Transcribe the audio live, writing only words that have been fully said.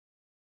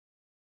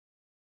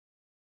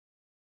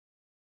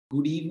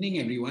Good evening,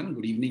 everyone.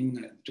 Good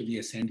evening to the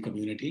ASCENT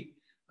community.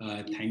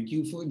 Thank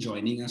you for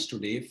joining us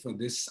today for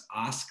this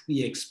Ask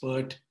the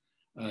Expert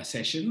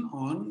session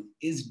on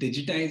is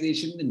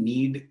digitization the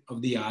need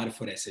of the hour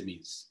for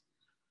SMEs?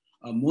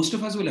 Most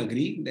of us will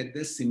agree that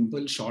the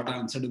simple short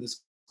answer to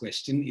this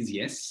question is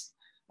yes.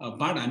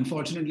 But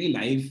fortunately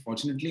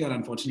or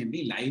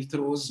unfortunately, life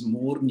throws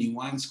more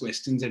nuanced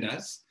questions at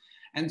us.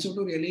 And so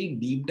to really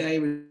deep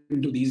dive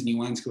into these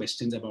nuanced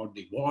questions about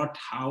the what,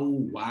 how,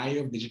 why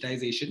of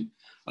digitization,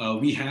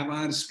 we have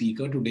our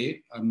speaker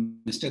today,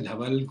 Mr.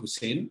 Dhawal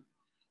Gusain.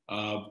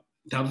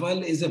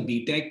 Dhawal is a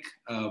BTech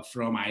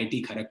from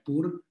IIT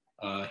Kharagpur.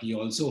 He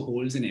also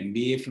holds an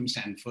MBA from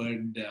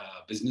Stanford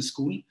Business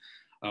School.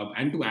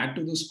 And to add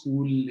to the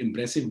school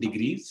impressive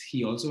degrees,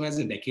 he also has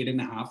a decade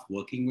and a half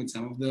working with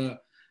some of the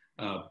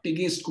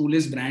biggest,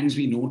 coolest brands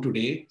we know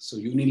today. So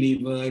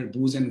Unilever,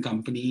 Booz and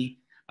Company,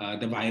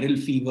 The Viral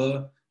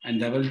Fever, and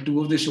there were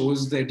two of the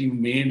shows that you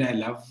made. I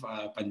love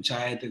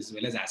Panchayat as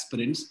well as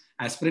Aspirants.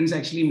 Aspirants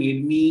actually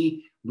made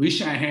me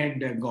wish I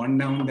had gone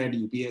down that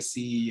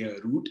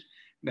UPSC route.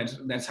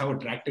 That's how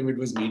attractive it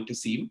was made to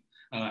seem.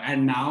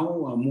 And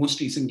now, most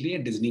recently,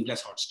 at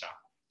Disney+Hotstar.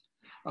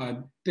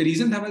 The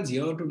reason Dhawal's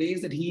here today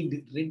is that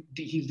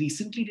he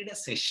recently did a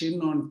session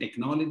on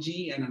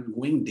technology and on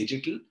going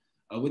digital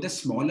with a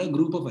smaller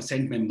group of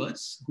ASCENT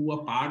members who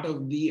are part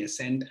of the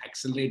ASCENT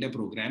Accelerator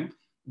program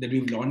that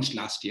we've launched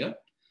last year.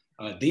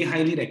 They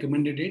highly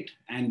recommended it,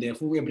 and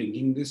therefore we are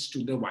bringing this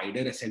to the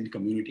wider ASCENT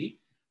community.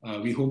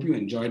 We hope you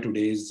enjoy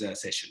today's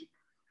session.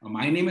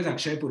 My name is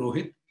Akshay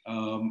Purohit.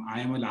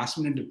 I am a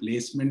last-minute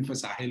replacement for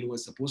Sahil, who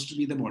was supposed to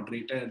be the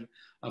moderator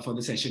for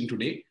the session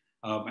today.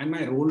 And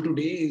my role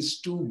today is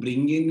to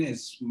bring in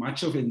as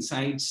much of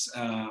insights,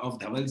 of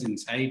Dhawal's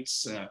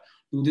insights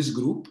to this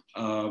group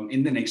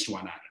in the next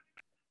 1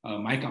 hour.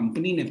 My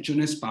company,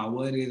 Neptunus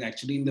Power, is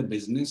actually in the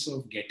business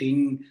of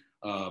getting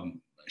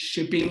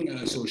shipping,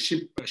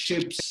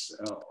 ships,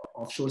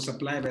 offshore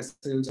supply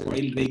vessels,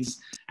 oil rigs,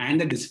 and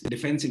the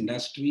defense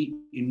industry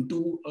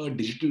into a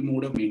digital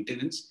mode of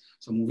maintenance.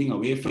 So moving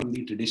away from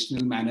the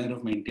traditional manner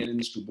of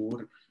maintenance to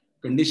more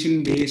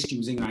condition-based,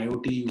 using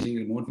IoT, using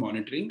remote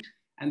monitoring.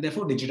 And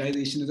therefore,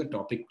 digitization is a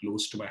topic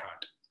close to my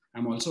heart.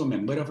 I'm also a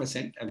member of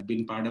ASCENT. I've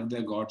been part of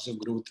the Gods of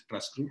Growth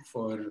Trust Group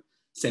for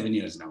 7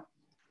 years now.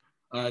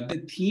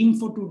 The theme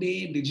for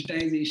today,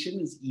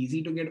 digitization, is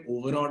easy to get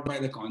overawed by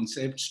the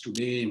concepts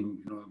today.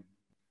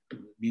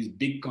 These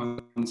big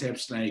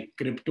concepts like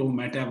crypto,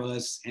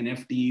 metaverse,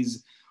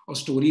 NFTs, or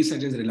stories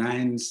such as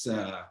Reliance,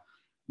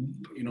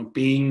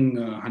 paying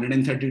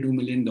 $132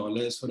 million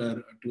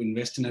to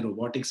invest in a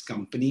robotics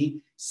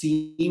company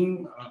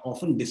seem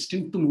often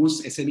distant to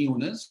most SME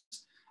owners.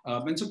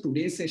 And so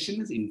today's session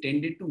is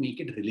intended to make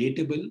it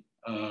relatable,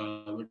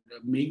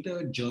 make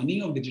the journey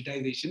of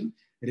digitization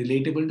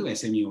relatable to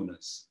SME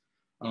owners.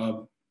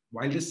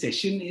 While the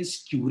session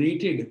is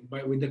curated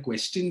with the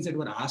questions that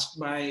were asked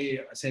by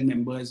ASCENT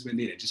members when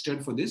they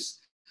registered for this,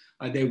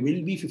 there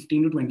will be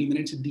 15 to 20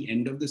 minutes at the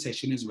end of the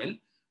session as well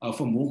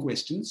for more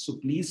questions. So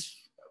please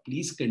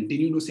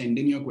continue to send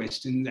in your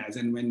questions as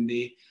and when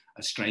they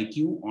strike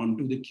you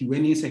onto the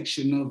Q&A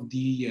section of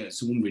the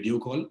Zoom video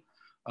call.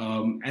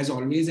 As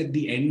always, at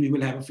the end, we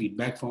will have a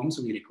feedback form.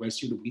 So we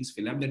request you to please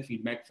fill up that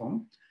feedback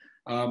form.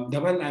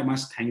 Dhawal, I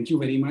must thank you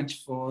very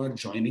much for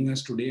joining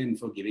us today and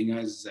for giving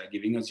us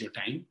your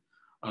time.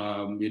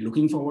 We're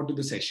looking forward to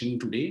the session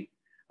today.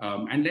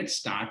 And let's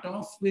start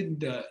off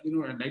with,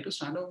 I'd like to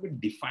start off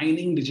with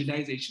defining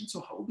digitization.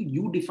 So how do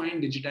you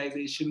define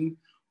digitization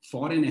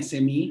for an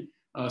SME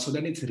so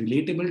that it's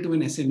relatable to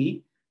an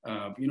SME?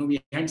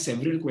 We had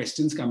several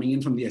questions coming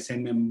in from the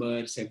ASCENT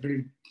members,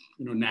 several,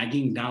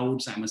 nagging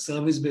doubts. I'm a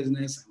service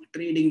business, I'm a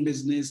trading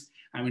business,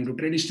 I'm into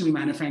traditional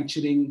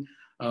manufacturing.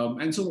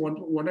 And so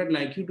what I'd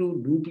like you to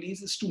do,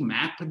 please, is to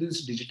map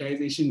this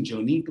digitization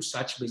journey to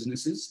such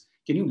businesses.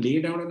 Can you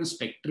lay down on a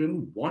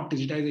spectrum what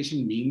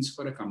digitization means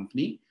for a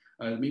company,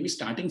 maybe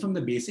starting from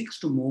the basics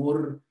to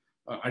more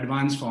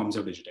advanced forms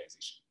of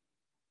digitization?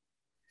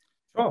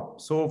 Sure.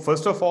 So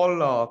first of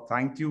all,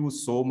 thank you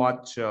so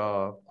much,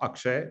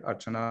 Akshay,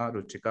 Archana,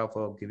 Ruchika,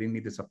 for giving me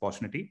this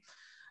opportunity.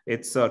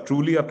 It's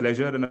truly a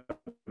pleasure and a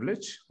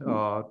privilege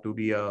to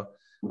be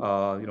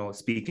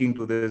speaking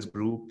to this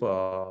group.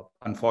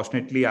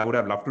 Unfortunately, I would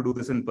have loved to do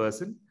this in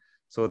person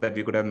so that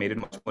we could have made it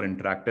much more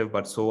interactive,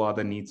 but so are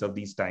the needs of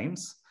these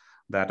times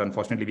that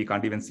unfortunately we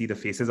can't even see the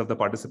faces of the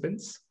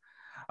participants.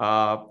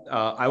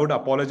 I would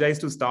apologize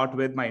to start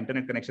with. My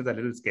internet connection is a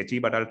little sketchy,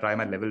 but I'll try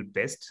my level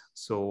best.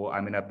 So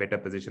I'm in a better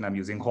position. I'm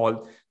using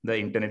all the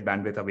internet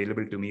bandwidth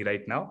available to me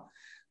right now.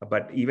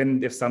 But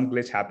even if some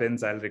glitch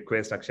happens, I'll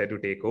request Akshay to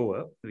take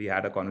over. We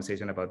had a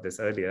conversation about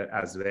this earlier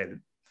as well.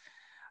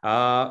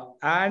 Let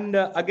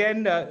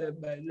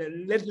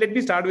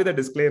me start with a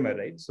disclaimer,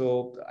 right?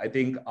 So I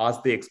think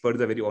ask the expert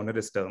is a very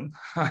onerous term.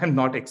 I'm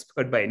not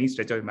expert by any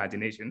stretch of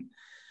imagination.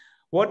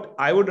 What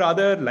I would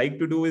rather like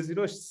to do is,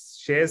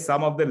 share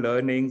some of the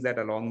learnings that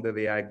along the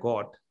way I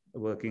got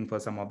working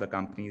for some of the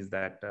companies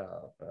that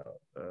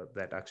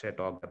Akshay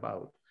talked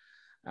about.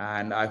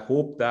 And I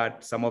hope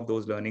that some of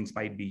those learnings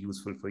might be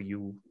useful for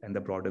you and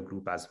the broader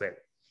group as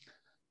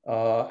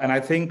well. And I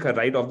think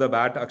right off the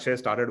bat, Akshay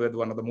started with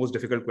one of the most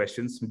difficult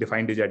questions: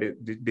 define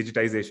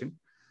digitization.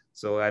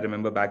 So I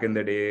remember back in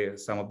the day,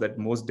 some of the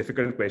most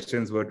difficult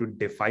questions were to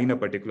define a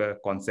particular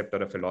concept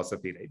or a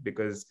philosophy, right?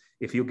 Because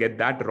if you get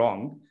that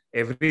wrong,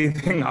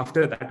 everything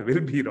after that will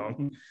be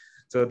wrong.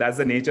 So that's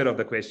the nature of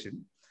the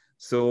question.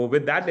 So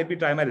with that, let me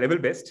try my level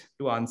best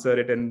to answer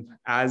it in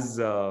as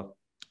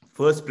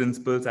first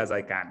principles as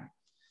I can.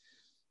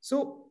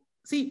 So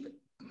see,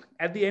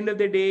 at the end of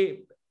the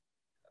day,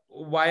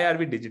 why are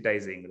we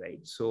digitizing, right?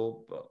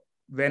 So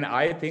when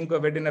I think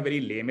of it in a very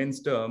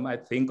layman's term, I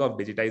think of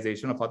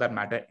digitization, or for that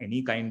matter,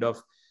 any kind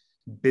of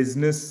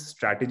business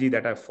strategy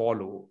that I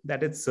follow,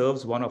 that it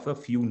serves one of a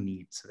few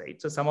needs, right?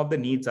 So some of the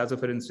needs, as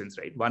for instance,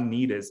 right, one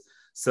need is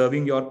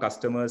serving your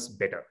customers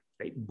better,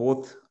 right?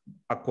 Both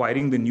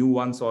acquiring the new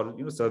ones or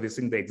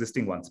servicing the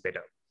existing ones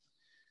better.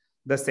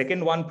 The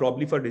second one,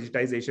 probably for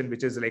digitization,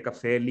 which is like a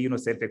fairly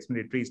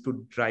self-explanatory, is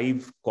to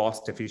drive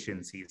cost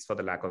efficiencies, for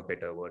the lack of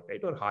better word,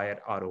 right, or higher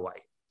ROI.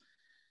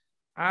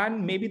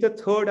 And maybe the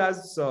third,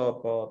 as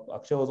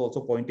Akshay was also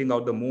pointing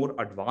out, the more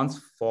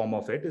advanced form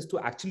of it is to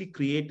actually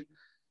create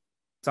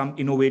some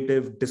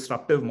innovative,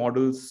 disruptive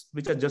models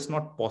which are just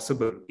not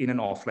possible in an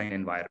offline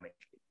environment.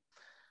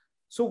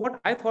 So what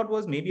I thought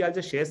was, maybe I'll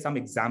just share some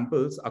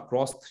examples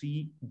across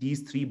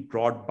these three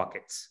broad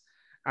buckets.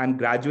 And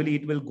gradually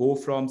it will go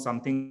from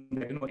something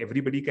that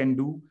everybody can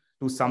do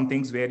to some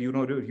things where you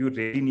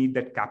really need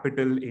that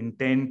capital,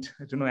 intent,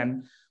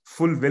 and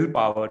full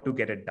willpower to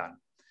get it done.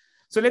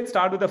 So let's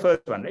start with the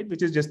first one, right,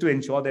 which is just to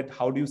ensure that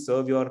how do you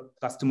serve your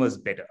customers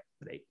better,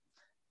 right?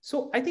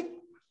 So I think,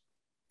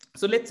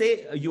 so let's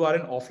say you are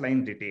an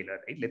offline retailer,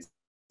 right? Let's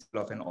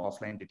think of an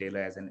offline retailer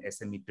as an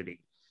SME today,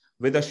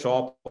 with a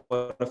shop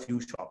or a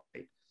few shops,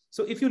 right?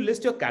 So if you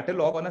list your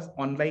catalog on an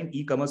online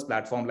e-commerce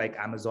platform like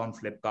Amazon,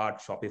 Flipkart,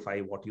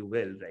 Shopify, what you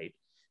will, right?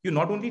 You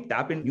not only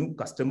tap in new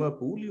customer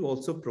pool, you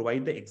also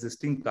provide the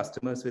existing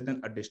customers with an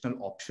additional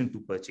option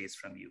to purchase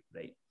from you,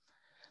 right?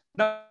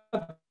 Now,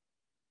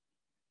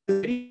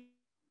 the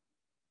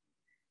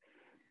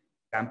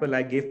example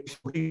I gave,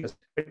 it's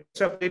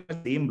the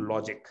same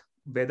logic,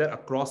 whether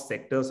across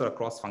sectors or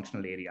across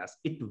functional areas,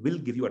 it will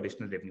give you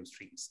additional revenue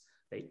streams,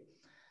 right?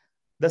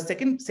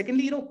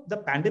 Secondly, the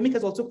pandemic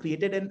has also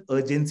created an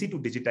urgency to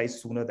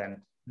digitize sooner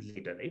than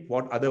later, right?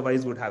 What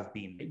otherwise would have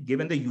been, right?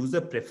 Given the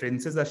user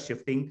preferences are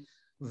shifting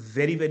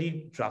very,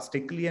 very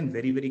drastically and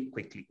very, very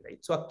quickly, right?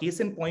 So a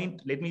case in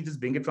point, let me just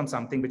bring it from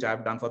something which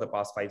I've done for the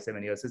past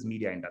 5-7 years, is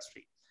media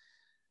industry.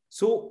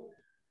 So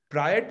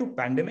prior to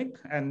pandemic,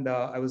 and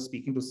I was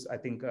speaking to, I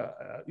think,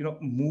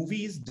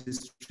 movies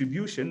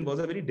distribution was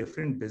a very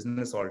different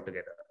business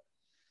altogether.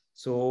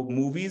 So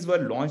movies were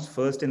launched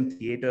first in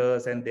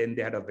theaters, and then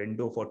they had a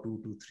window for 2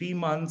 to 3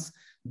 months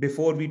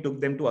before we took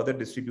them to other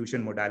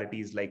distribution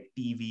modalities like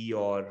TV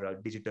or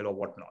digital or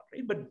whatnot,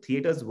 right? But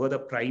theaters were the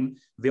prime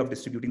way of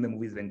distributing the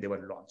movies when they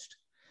were launched.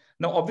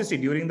 Now, obviously,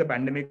 during the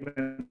pandemic,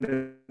 when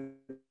the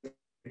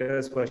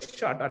theaters were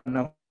shut, a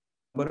number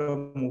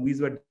of movies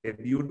were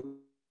debuted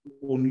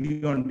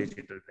only on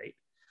digital, right?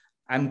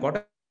 And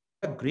got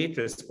a great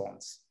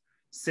response.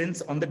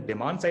 Since on the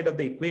demand side of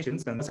the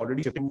equations, it's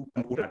already shifted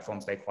to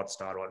platforms like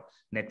Hotstar or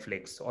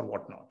Netflix or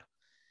whatnot.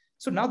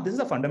 So now this is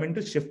a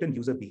fundamental shift in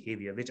user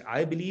behavior, which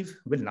I believe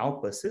will now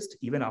persist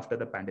even after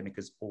the pandemic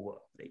is over,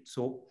 right?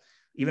 So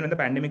even when the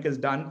pandemic is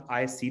done,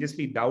 I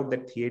seriously doubt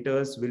that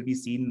theaters will be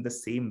seen in the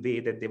same way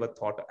that they were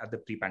thought at the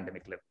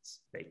pre-pandemic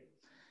levels, right?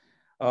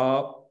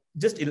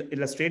 Just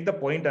illustrate the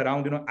point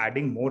around,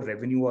 adding more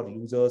revenue or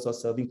users or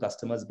serving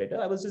customers better.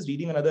 I was just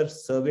reading another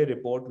survey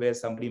report where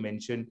somebody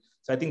mentioned,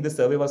 so I think this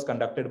survey was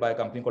conducted by a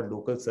company called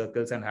Local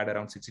Circles and had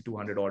around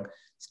 6,200 odd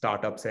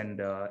startups and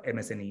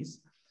MSMEs.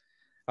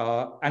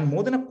 And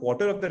more than a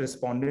quarter of the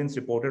respondents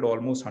reported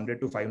almost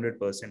 100 to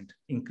 500%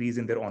 increase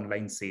in their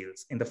online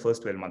sales in the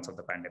first 12 months of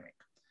the pandemic.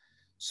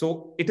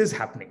 So it is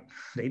happening,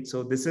 right?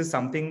 So this is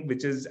something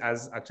which is,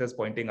 as Akshay is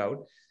pointing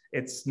out,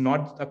 it's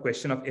not a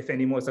question of if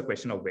anymore, it's a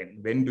question of when.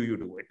 When do you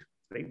do it,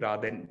 right?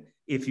 Rather than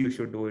if you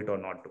should do it or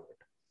not do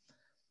it.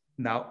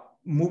 Now,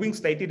 moving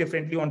slightly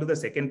differently onto the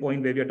second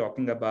point where we are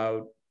talking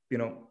about,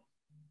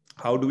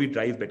 how do we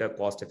drive better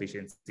cost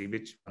efficiency,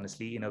 which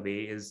honestly, in a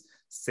way, is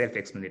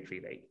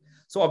self-explanatory, right?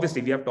 So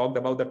obviously, we have talked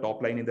about the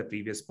top line in the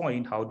previous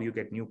point. How do you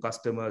get new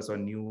customers or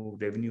new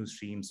revenue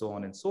streams, so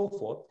on and so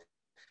forth.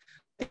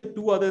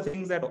 Two other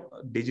things that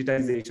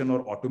digitization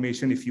or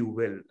automation, if you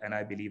will, and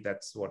I believe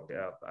that's what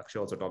Akshay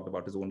also talked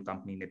about his own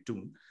company,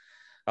 Neptunus,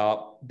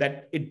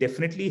 that it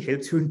definitely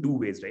helps you in two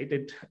ways, right?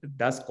 It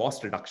does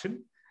cost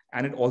reduction,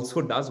 and it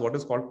also does what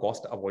is called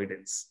cost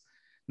avoidance.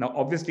 Now,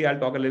 obviously, I'll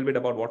talk a little bit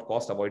about what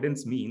cost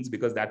avoidance means,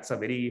 because that's a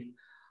very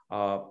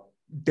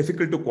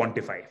difficult to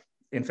quantify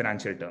in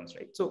financial terms,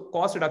 right? So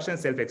cost reduction is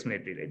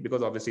self-explanatory, right?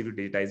 Because obviously, if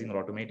you're digitizing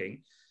or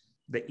automating,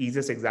 the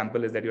easiest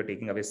example is that you're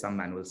taking away some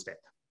manual step,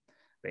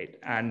 right?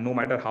 And no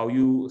matter how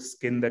you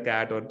skin the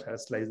cat or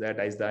dice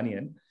the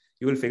onion,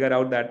 you will figure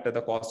out that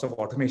the cost of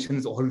automation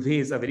is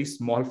always a very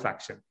small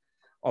fraction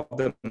of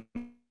the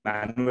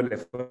manual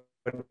effort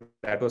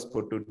that was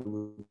put to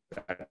do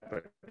that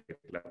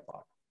particular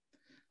part.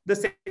 The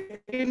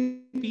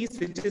second piece,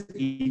 which is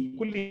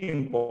equally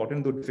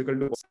important though difficult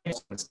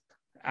to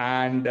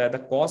and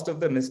the cost of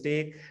the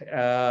mistake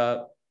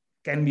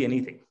can be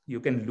anything. You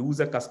can lose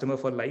a customer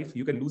for life.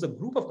 You can lose a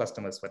group of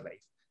customers for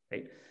life,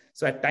 right?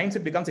 So at times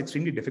it becomes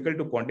extremely difficult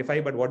to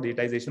quantify, but what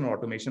digitization or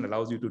automation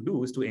allows you to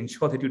do is to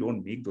ensure that you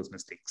don't make those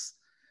mistakes,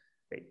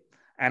 right?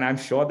 And I'm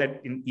sure that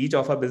in each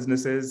of our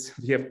businesses,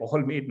 we have all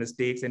made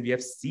mistakes, and we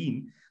have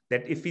seen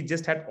that if we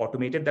just had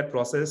automated that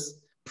process,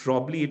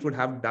 probably it would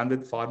have done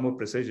with far more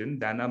precision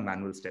than a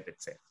manual step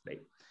itself,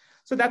 right?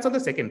 So that's on the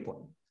second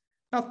point.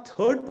 Now,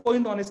 third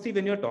point, honestly,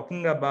 when you're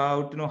talking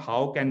about,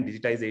 how can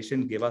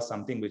digitization give us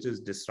something which is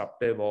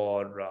disruptive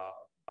or,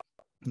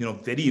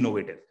 very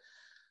innovative?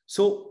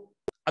 So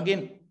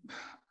again,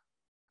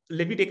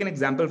 let me take an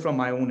example from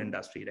my own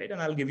industry, right? And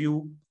I'll give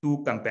you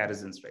two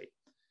comparisons, right?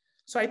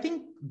 So I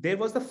think there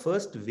was the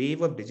first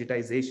wave of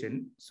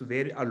digitization, so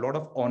where a lot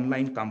of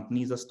online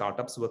companies or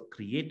startups were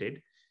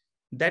created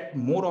that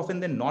more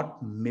often than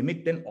not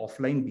mimicked an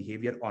offline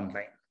behavior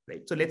online,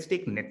 right? So let's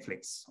take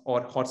Netflix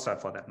or Hotstar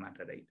for that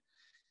matter, right?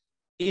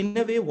 In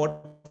a way,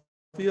 what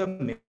we are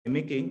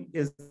mimicking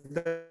is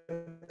the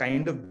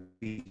kind of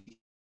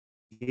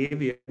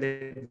behavior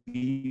that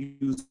we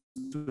used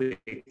to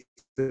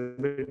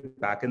exhibit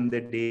back in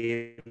the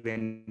day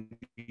when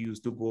we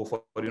used to go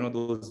for,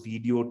 those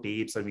video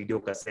tapes or video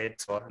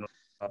cassettes or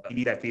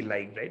TV that we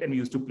liked, right? And we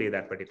used to play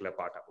that particular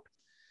part out.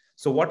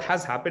 So what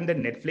has happened that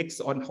Netflix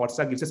or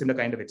Hotstar gives us similar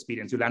kind of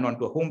experience. You land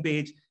onto a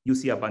homepage, you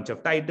see a bunch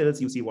of titles,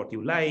 you see what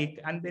you like,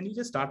 and then you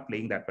just start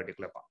playing that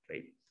particular part,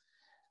 right?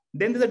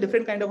 Then there's a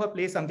different kind of a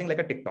play, something like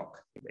a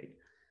TikTok, right?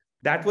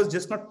 That was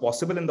just not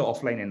possible in the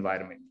offline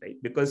environment, right?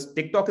 Because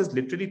TikTok is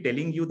literally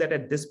telling you that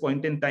at this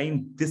point in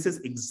time, this is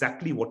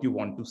exactly what you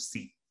want to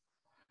see,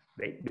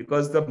 right?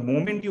 Because the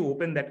moment you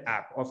open that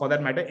app, or for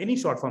that matter, any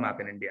short form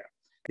app in India,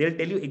 they'll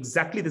tell you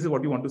exactly this is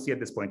what you want to see at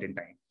this point in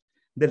time.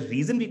 The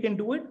reason we can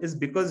do it is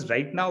because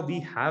right now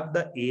we have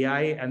the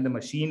AI and the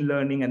machine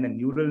learning and the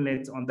neural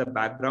nets on the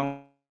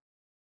background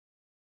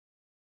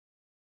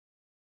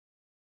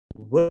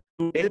work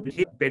to tell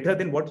better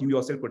than what you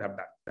yourself could have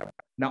done.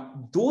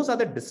 Now, those are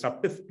the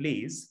disruptive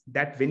plays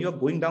that when you're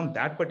going down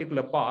that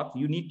particular path,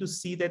 you need to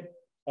see that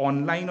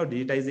online or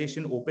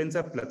digitization opens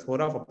a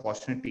plethora of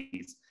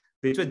opportunities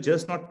which were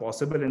just not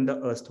possible in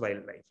the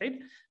erstwhile life, right?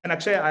 And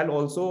Akshay, I'll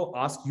also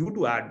ask you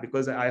to add,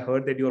 because I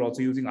heard that you're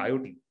also using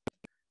IoT,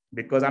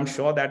 because I'm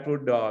sure that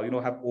would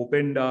have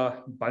opened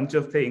a bunch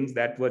of things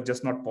that were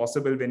just not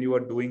possible when you were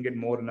doing it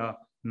more in a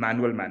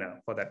manual manner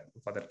for that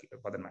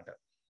matter.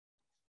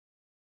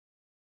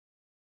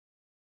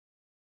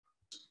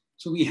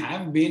 So we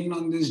have been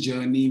on this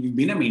journey. We've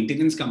been a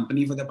maintenance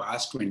company for the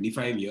past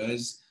 25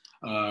 years,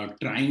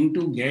 trying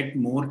to get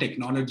more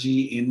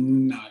technology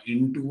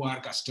into our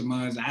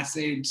customers'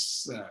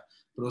 assets,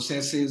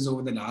 processes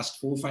over the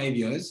last 4-5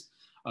 years.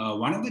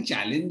 One of the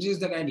challenges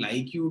that I'd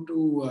like you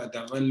to,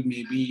 Dhawal,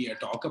 maybe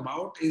talk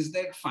about is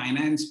that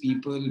finance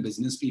people,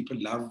 business people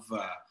love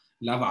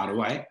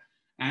ROI.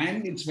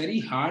 And it's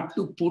very hard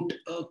to put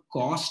a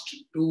cost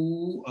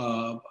to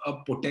a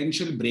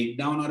potential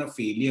breakdown or a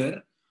failure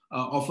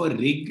of a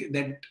rig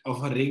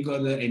or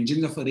the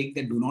engines of a rig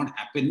that do not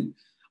happen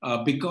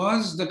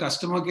because the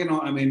customer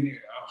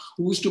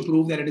who's to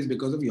prove that it is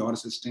because of your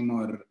system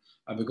or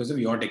because of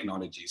your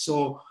technology?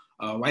 So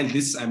while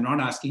this, I'm not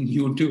asking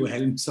you to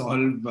help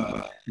solve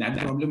that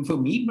problem for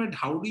me, but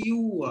how do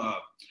you,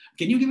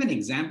 can you give an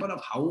example of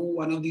how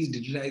one of these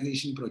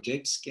digitization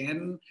projects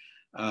can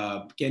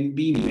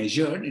be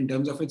measured in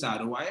terms of its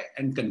ROI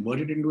and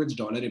converted into its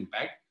dollar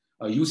impact?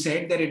 You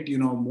said that it,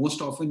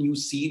 most often you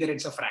see that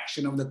it's a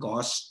fraction of the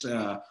cost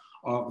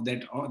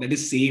that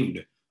is saved.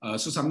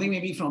 So something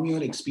maybe from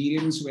your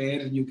experience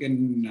where you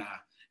can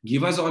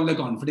give us all the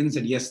confidence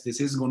that yes,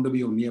 this is going to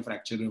be only a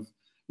fraction of,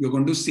 you're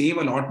going to save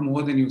a lot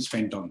more than you've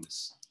spent on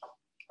this.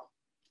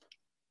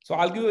 So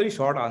I'll give a very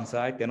short answer.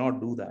 I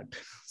cannot do that.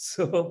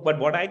 So, but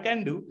what I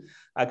can do,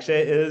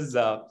 Akshay, is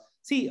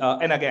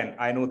and again,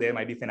 I know there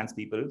might be finance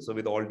people. So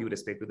with all due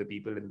respect to the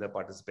people and the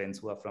participants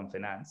who are from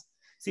finance,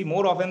 see,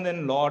 more often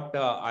than not,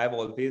 I've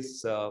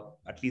always,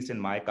 at least in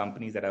my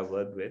companies that I've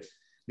worked with,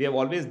 they have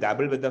always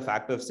dabbled with the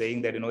fact of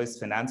saying that, is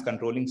finance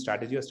controlling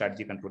strategy or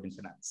strategy controlling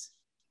finance,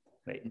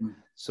 right? Mm-hmm.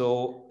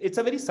 So it's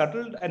a very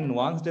subtle and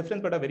nuanced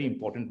difference, but a very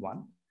important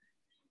one.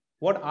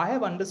 What I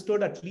have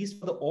understood, at least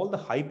for all the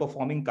high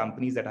performing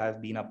companies that I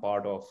have been a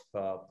part of,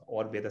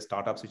 or where the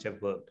startups which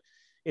have worked,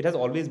 it has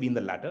always been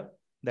the latter,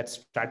 that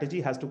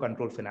strategy has to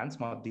control finance,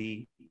 not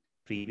the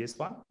previous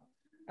one.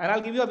 And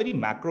I'll give you a very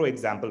macro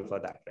example for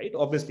that, right?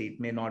 Obviously, it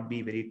may not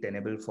be very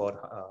tenable for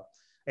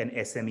an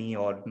SME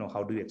or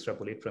how do you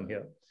extrapolate from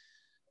here?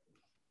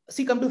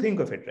 See, come to think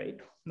of it, right?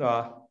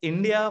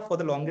 India, for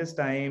the longest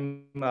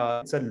time,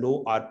 it's a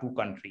low ARPU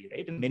country,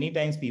 right? And many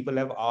times people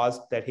have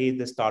asked that, hey,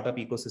 the startup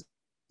ecosystem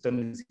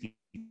is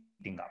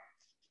heating up.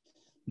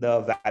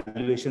 The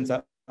valuations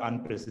are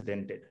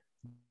unprecedented.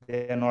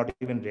 They are not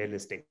even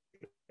realistic,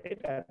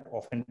 right? And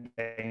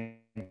oftentimes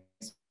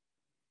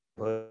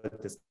heard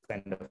this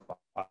kind of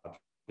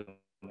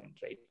argument,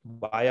 right?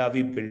 Why are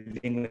we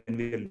building when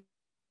we are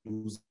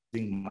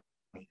losing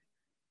money?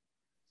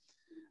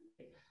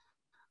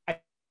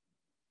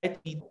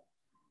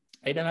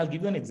 Right, and I'll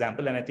give you an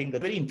example, and I think the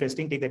very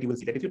interesting take that you will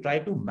see that if you try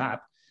to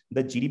map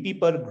the GDP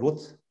per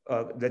growth,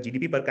 the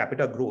GDP per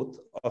capita growth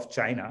of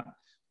China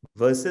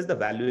versus the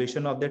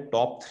valuation of the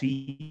top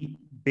 3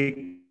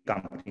 big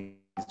companies,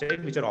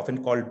 right, which are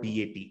often called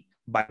BAT,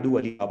 Baidu,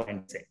 Alibaba,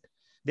 and ASCENT.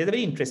 There's a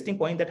very interesting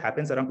point that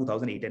happens around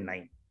 2008 and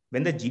 9.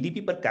 When the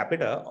GDP per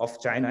capita of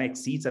China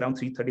exceeds around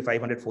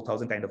 3,500,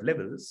 4,000 kind of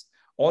levels,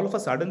 all of a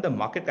sudden the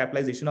market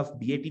capitalization of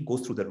BAT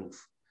goes through the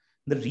roof.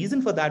 The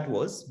reason for that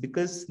was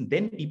because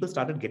then people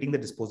started getting the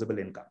disposable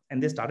income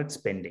and they started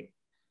spending.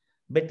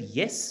 But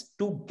yes,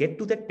 to get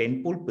to the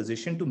 10-pole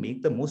position to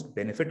make the most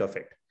benefit of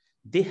it,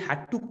 they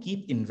had to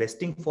keep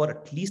investing for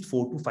at least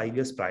 4 to 5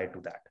 years prior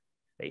to that,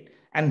 right?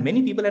 And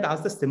many people had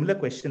asked the similar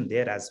question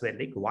there as well,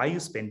 like, why are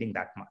you spending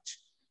that much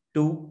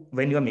to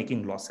when you're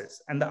making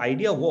losses? And the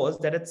idea was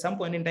that at some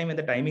point in time, when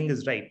the timing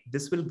is right,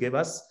 this will give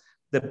us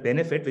the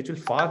benefit which will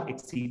far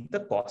exceed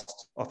the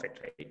cost of it,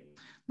 right?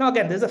 Now,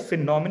 again, there's a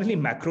phenomenally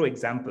macro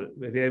example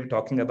where we're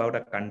talking about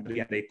a country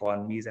and the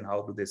economies and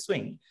how do they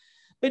swing.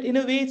 But in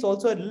a way, it's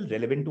also a little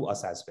relevant to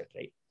us as well,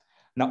 right?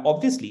 Now,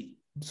 obviously,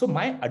 so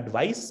my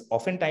advice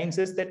oftentimes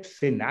is that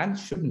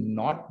finance should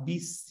not be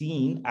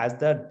seen as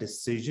the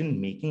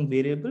decision-making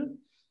variable.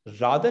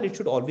 Rather, it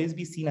should always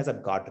be seen as a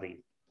guardrail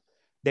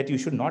that you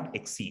should not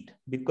exceed,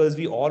 because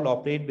we all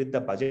operate with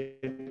the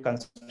budget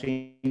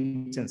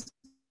constraints and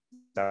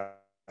stuff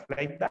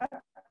like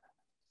that.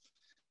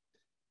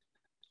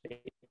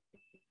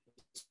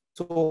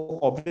 So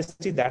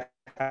obviously that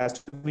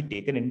has to be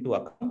taken into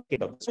account.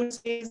 So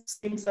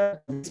things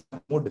are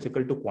more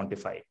difficult to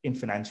quantify in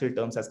financial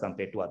terms as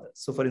compared to others.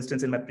 So for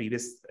instance, in my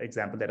previous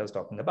example that I was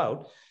talking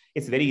about,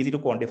 it's very easy to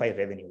quantify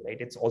revenue, right?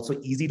 It's also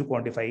easy to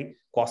quantify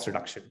cost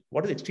reduction.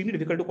 What is extremely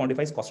difficult to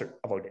quantify is cost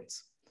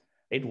avoidance,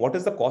 right? What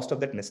is the cost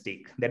of that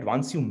mistake that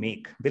once you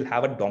make will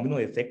have a domino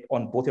effect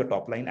on both your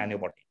top line and your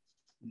bottom line?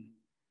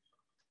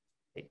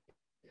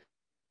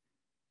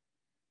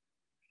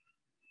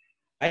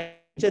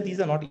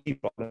 These are not easy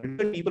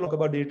problems. People talk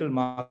about digital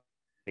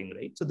marketing,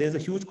 right? So there's a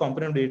huge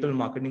component of digital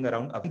marketing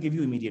around give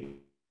you immediate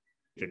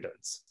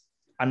returns.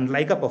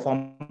 Unlike a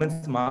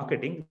performance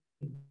marketing,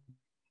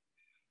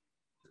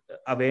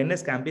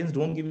 awareness campaigns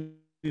don't give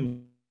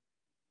you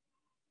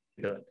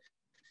return.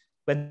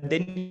 But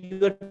then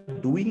you're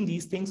doing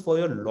these things for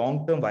your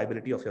long-term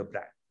viability of your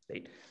brand,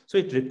 right? So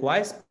it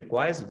requires.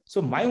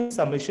 So my own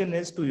submission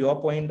is, to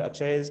your point,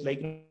 Akshay, is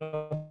like,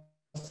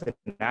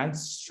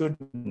 finance should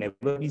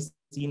never be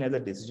seen as a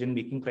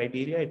decision-making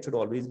criteria. It should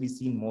always be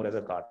seen more as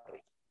a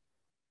guardrail.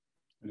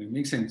 It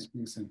makes sense.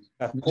 Makes sense.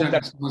 Our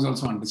customers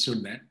also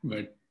understood that,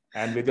 but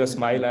and with your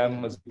smile,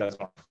 does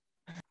not.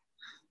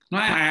 No,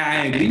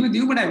 I agree with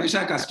you, but I wish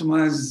our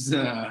customers,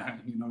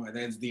 whether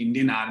it's the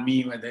Indian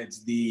Army, whether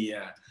it's the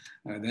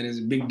there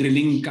is big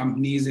drilling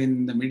companies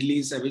in the Middle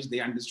East, I wish they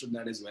understood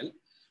that as well.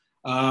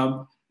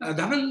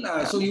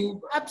 Dhawal, so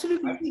you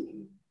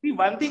absolutely.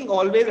 One thing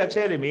always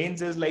actually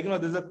remains is like,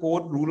 there's a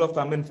core rule of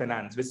thumb in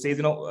finance, which says,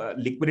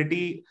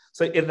 liquidity.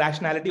 So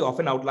irrationality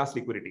often outlasts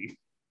liquidity.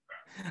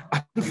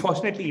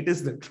 Unfortunately, it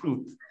is the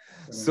truth.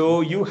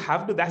 So you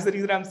have to, that's the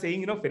reason I'm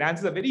saying, finance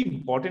is a very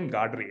important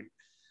guardrail.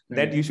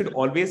 That you should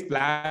always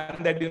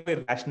plan that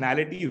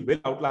irrationality will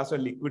outlast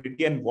your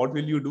liquidity, and what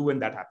will you do when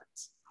that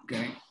happens?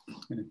 Okay.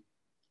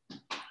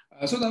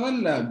 So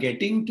Dhawal,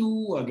 getting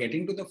to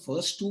the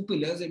first 2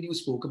 pillars that you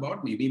spoke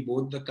about, maybe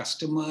both the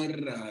customer,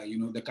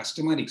 the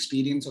customer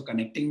experience or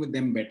connecting with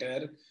them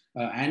better,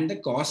 and the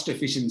cost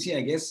efficiency.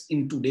 I guess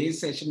in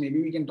today's session,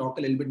 maybe we can talk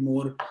a little bit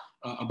more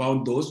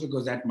about those,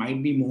 because that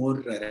might be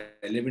more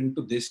relevant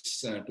to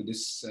this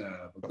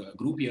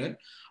group here.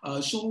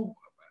 So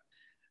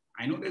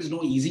I know there's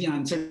no easy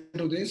answer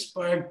to this,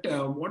 but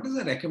what is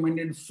a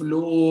recommended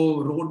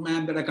flow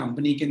roadmap that a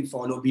company can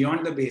follow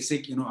beyond the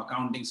basic,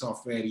 accounting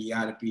software,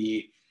 ERP,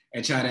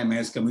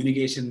 HRMS,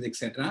 communications,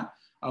 etc.?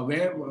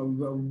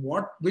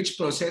 Which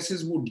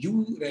processes would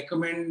you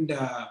recommend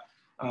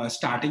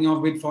starting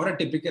off with for a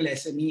typical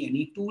SME?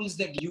 Any tools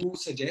that you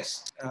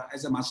suggest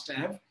as a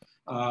must-have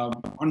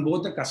on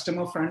both the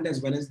customer front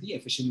as well as the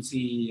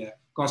efficiency,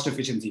 cost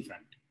efficiency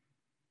front?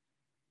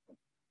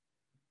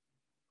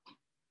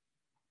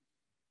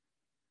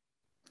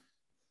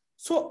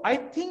 So I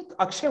think,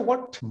 Akshay,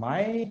 what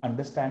my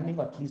understanding,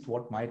 or at least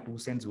what my 2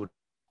 cents would,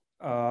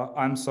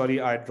 I'm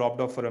sorry, I dropped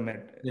off for a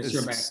minute. Yes,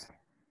 you're back.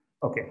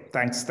 Okay,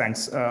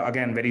 thanks.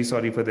 Again, very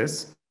sorry for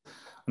this.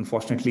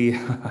 Unfortunately,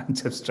 I'm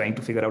just trying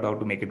to figure out how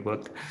to make it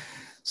work.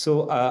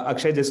 So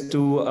Akshay, just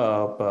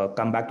to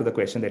come back to the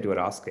question that you were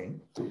asking,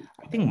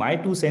 I think my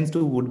 2 cents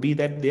would be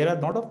that there are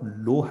a lot of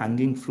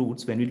low-hanging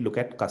fruits when we look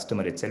at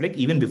customer itself, like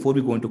even before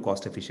we go into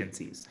cost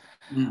efficiencies.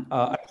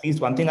 At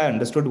least one thing I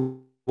understood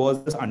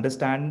was just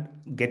understand,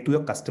 get to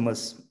your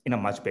customers in a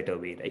much better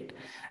way, right?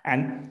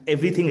 And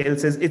everything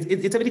else is,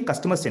 it's a very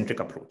customer-centric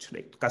approach,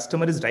 right?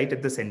 Customer is right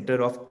at the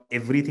center of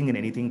everything and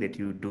anything that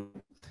you do.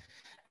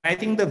 I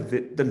think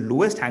the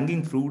lowest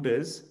hanging fruit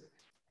is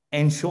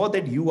ensure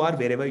that you are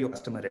wherever your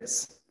customer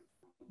is,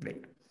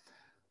 right?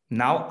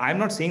 Now, I'm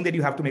not saying that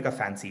you have to make a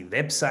fancy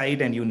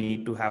website and you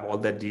need to have all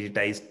the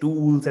digitized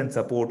tools and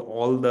support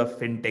all the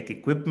fintech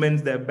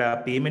equipments,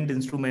 the payment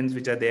instruments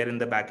which are there in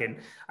the backend.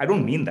 I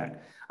don't mean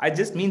that. I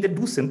just mean that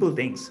do simple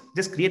things.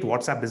 Just create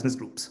WhatsApp business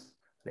groups,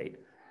 right?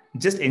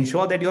 Just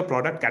ensure that your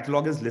product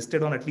catalog is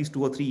listed on at least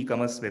 2 or 3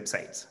 e-commerce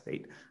websites,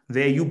 right?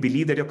 Where you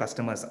believe that your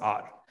customers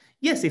are.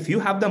 Yes, if you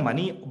have the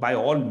money, by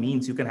all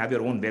means, you can have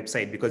your own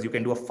website because you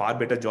can do a far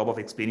better job of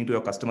explaining to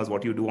your customers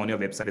what you do on your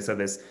website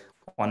service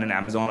on an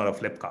Amazon or a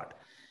Flipkart.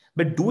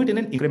 But do it in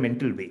an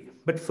incremental way.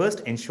 But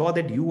first, ensure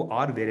that you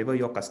are wherever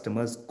your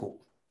customers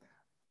go,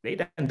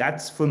 right? And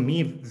that's, for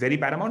me, very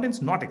paramount.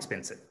 It's not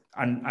expensive.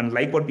 And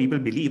unlike what people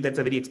believe, that's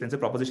a very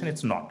expensive proposition.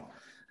 It's not,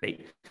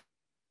 right?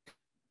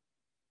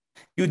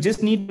 You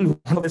just need to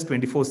have this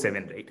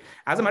 24/7, right?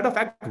 As a matter of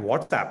fact,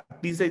 WhatsApp,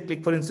 these are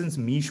like, for instance,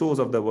 Meeshos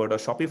of the world or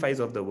Shopify's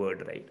of the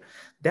world, right?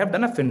 They have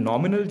done a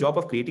phenomenal job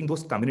of creating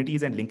those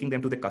communities and linking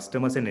them to the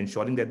customers and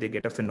ensuring that they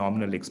get a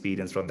phenomenal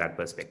experience from that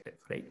perspective,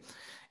 right?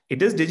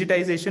 It is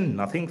digitization,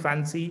 nothing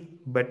fancy,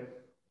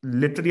 but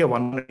literally a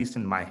one, at least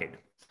in my head.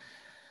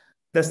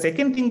 The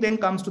second thing then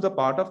comes to the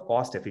part of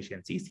cost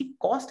efficiency. See,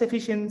 cost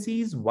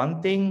efficiency is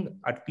one thing,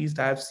 at least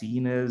I have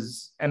seen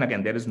is, and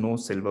again, there is no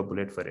silver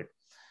bullet for it,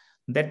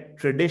 that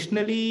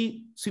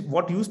traditionally, see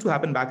what used to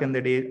happen back in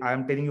the day,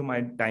 I'm telling you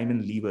my time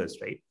in Levers,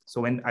 right?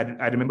 So when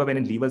I remember when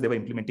in Levers, they were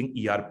implementing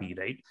ERP,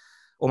 right?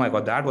 Oh my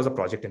God, that was a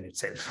project in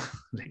itself.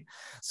 Right?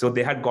 So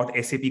they had got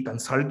SAP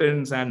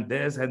consultants and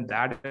this and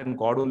that, and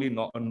God only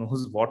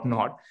knows what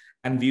not.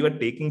 And we were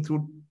taking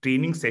through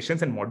training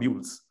sessions and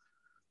modules,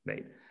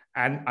 right?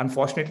 And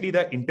unfortunately,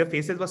 the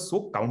interfaces were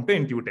so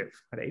counterintuitive,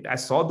 right? I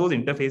saw those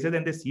interfaces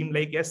and they seemed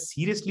like, yes,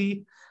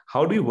 seriously,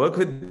 how do you work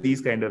with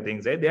these kind of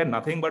things, right? They are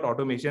nothing but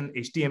automation,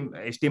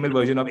 HTML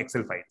version of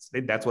Excel files,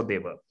 right? That's what they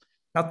were.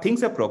 Now,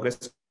 things have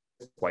progressed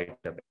quite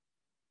a bit.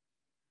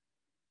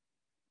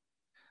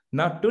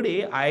 Now,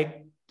 today,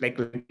 I like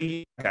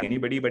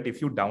anybody, but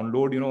if you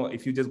download,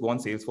 if you just go on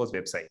Salesforce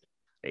website,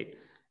 right?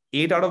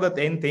 8 out of the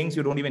 10 things,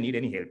 you don't even need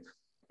any help.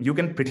 You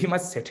can pretty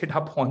much set it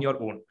up on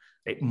your own.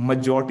 Right?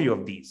 Majority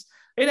of these.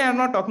 And I'm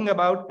not talking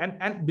about,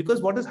 and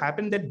because what has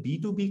happened that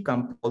B2B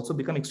companies also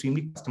become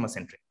extremely customer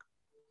centric.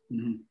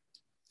 Mm-hmm.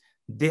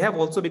 They have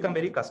also become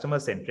very customer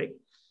centric.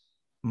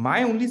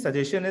 My only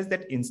suggestion is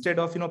that instead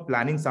of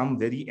planning some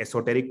very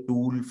esoteric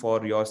tool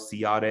for your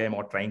CRM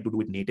or trying to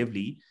do it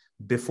natively,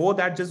 before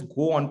that, just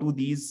go onto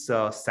these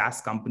SaaS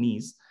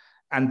companies,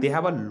 and they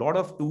have a lot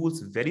of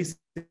tools, very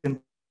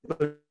simple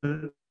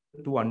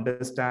to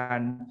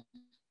understand.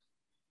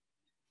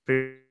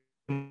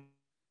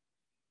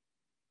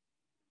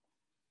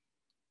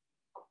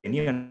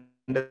 Any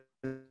understanding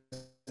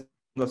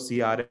of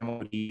CRM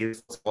or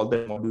all the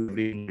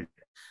modules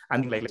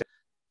and like that,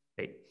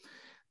 right?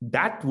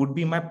 That would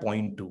be my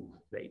point too,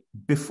 right?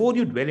 Before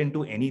you dwell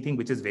into anything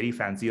which is very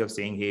fancy of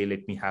saying, hey,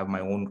 let me have my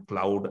own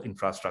cloud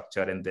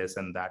infrastructure and this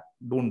and that,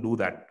 don't do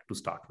that to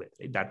start with,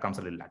 right? That comes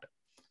a little later.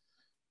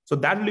 So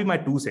that will be my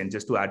 2 cents,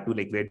 just to add to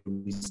like where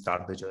do we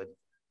start the journey.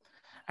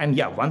 And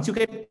yeah, once you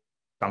get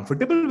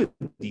comfortable with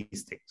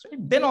these things,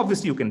 right, then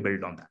obviously you can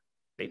build on that.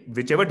 Right?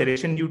 Whichever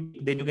direction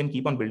then you can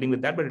keep on building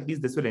with that, but at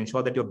least this will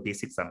ensure that your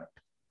basics are met.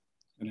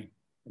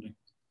 Correct.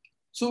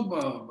 So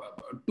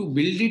to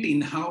build it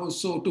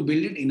in-house, or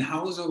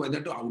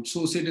whether to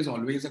outsource it is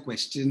always a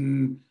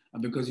question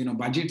because,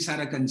 budgets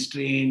are a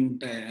constraint,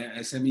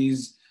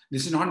 SMEs,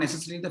 this is not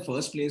necessarily the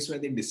first place where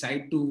they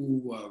decide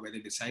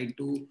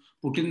to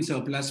put in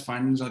surplus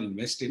funds or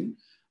invest in.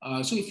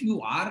 So if you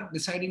are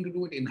deciding to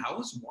do it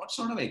in-house, what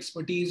sort of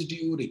expertise do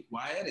you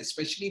require,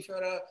 especially if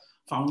you're a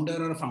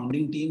founder or a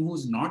founding team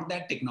who's not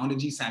that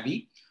technology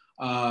savvy?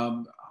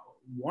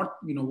 What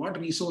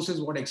resources,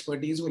 what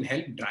expertise will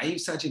help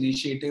drive such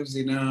initiatives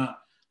in a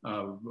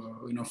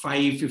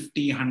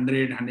 550,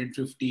 100,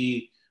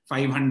 150,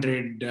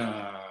 500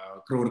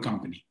 crore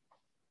company?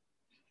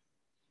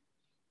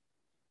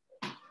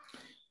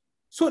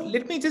 So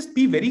let me just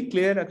be very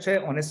clear, Akshay.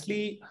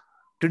 Honestly,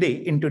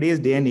 in today's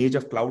day and age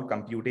of cloud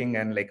computing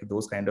and like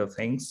those kind of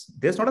things,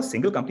 there's not a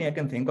single company I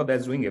can think of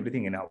that's doing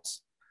everything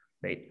in-house,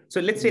 right? So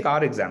let's take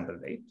our example,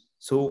 right?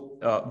 So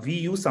we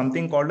use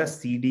something called a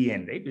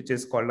CDN, right? Which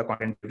is called a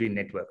content delivery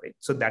network, right?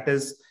 So that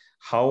is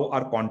how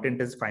our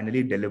content is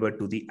finally delivered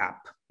to the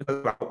app.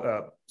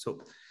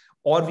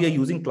 Or we are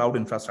using cloud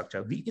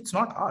infrastructure. It's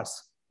not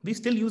ours. We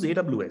still use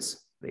AWS,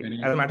 right?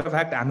 As a matter of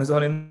fact,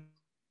 Amazon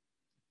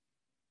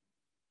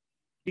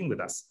with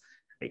us.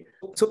 Right?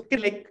 So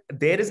like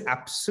there is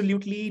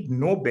absolutely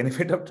no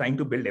benefit of trying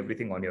to build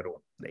everything on your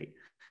own. Right?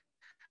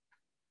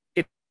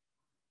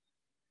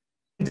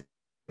 If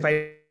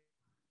I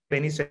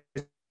any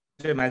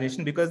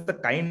imagination, because the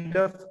kind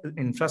of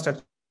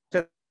infrastructure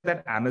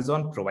that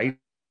Amazon provides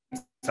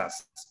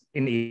us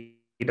in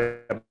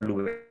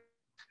AWS.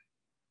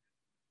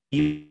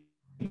 He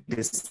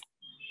decided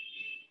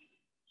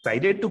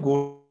to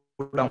go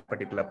down a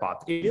particular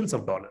path, millions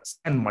of dollars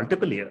and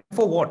multiple years.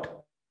 For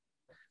what?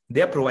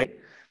 They are providing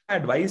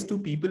advice to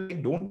people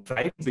like, don't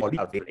try to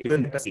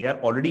they are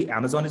already,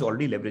 Amazon is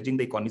already leveraging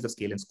the economies of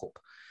scale and scope.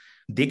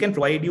 They can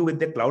provide you with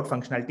the cloud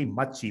functionality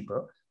much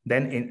cheaper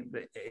than in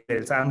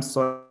I'm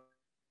sorry.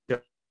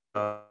 Let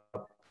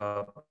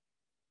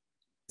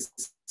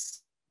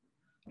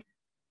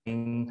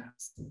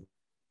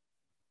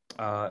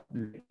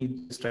me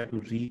just try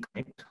to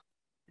reconnect.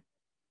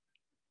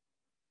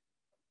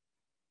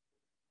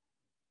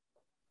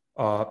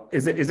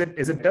 Is it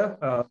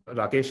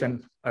Rakesh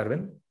and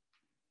Arvind?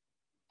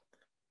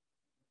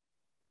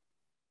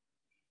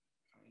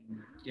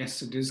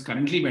 Yes, it is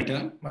currently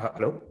better.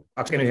 Hello,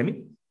 Akshay, can you hear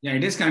me? Yeah,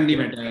 it is currently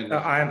better.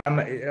 I'm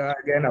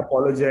again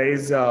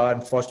apologize.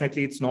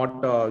 Unfortunately, it's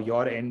not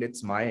your end;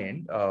 it's my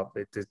end.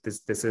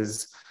 This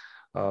is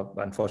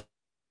unfortunately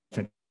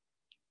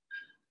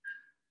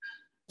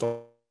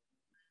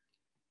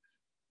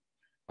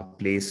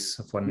place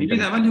for me.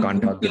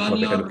 Can't get to a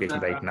better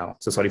location right now.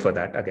 So sorry for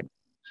that again.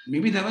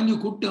 Maybe Dhawal, you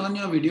could turn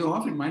your video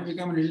off. It might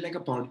become a little like a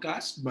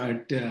podcast,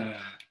 but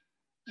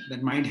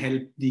that might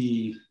help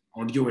the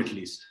audio at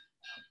least.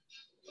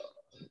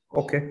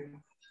 Okay.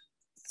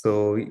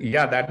 So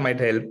yeah, that might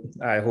help.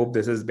 I hope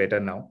this is better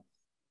now.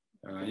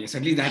 Yes,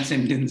 at least that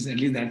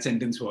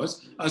sentence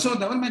was. So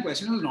Dhawal, my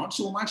question was not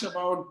so much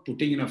about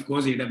putting in, of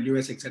course,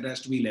 AWS, etc. has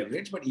to be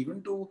leveraged, but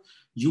even to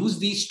use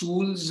these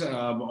tools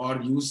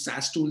or use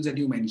SaaS tools that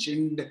you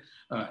mentioned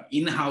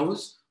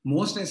in-house.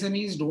 Most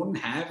SMEs don't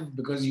have,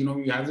 because you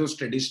have those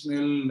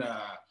traditional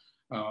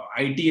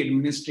IT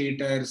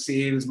administrator,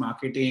 sales,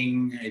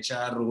 marketing,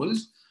 HR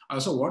roles.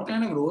 So what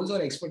kind of roles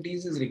or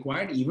expertise is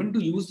required even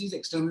to use these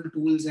external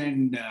tools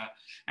and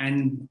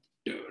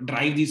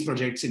drive these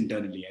projects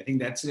internally? I think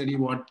that's really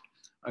what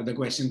the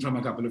question from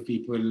a couple of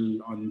people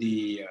on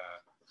the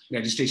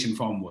registration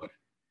form were.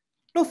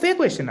 No, fair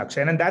question,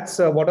 Akshay. And that's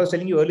what I was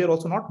telling you earlier,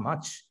 also not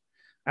much.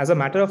 As a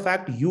matter of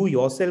fact, you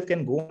yourself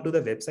can go to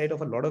the website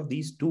of a lot of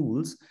these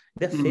tools.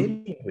 They're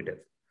fairly innovative.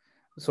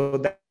 So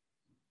that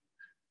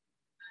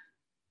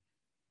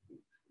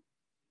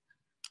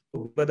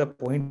but the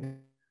point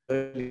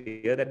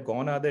earlier that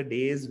gone are the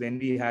days when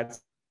we had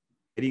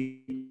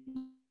very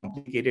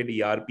complicated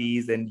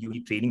ERPs and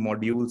training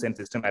modules and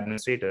system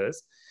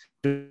administrators.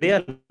 Today,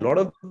 a lot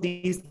of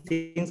these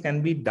things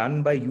can be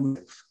done by you.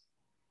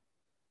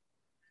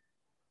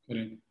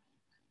 Correct.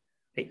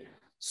 Right?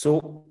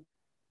 So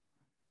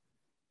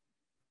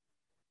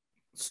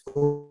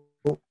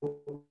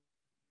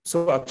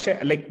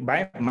Akshay, like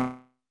my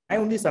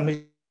only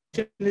submission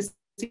is,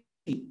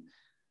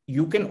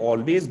 you can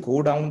always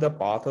go down the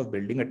path of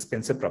building an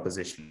expensive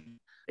proposition,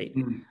 right?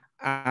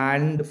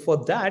 And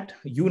for that,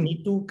 you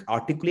need to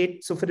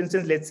articulate. So for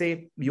instance, let's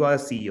say you are a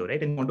CEO,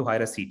 right? And you want to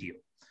hire a CTO.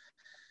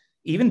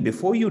 Even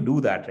before you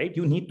do that, right,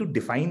 you need to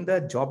define the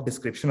job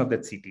description of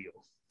that CTO,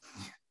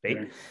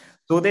 right?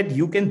 So that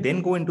you can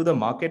then go into the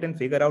market and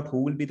figure out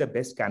who will be the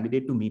best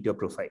candidate to meet your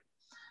profile,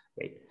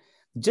 right?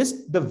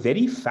 Just the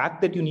very fact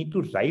that you need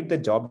to write the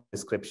job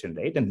description,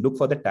 right, and look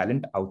for the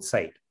talent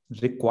outside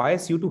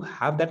requires you to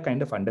have that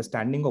kind of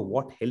understanding of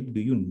what help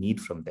do you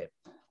need from them,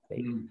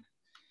 right?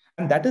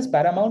 And that is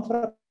paramount for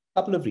a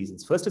couple of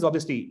reasons. First is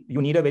obviously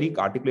you need a very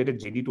articulated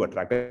JD to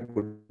attract a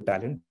good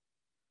talent.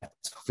 That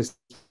obviously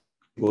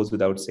goes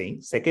without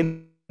saying.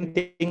 Second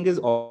thing is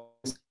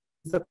obviously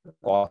the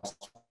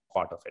cost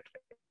part of it,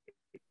 right?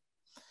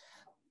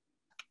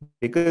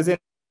 Because in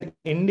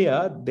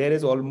India, there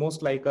is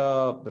almost like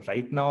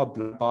right now a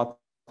blood path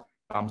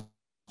comes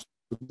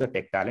to the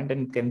tech talent,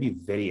 and it can be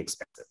very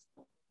expensive.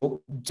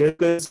 So just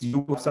because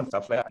you do some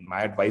stuff like that,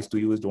 my advice to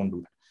you is don't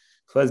do that.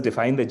 First,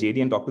 define the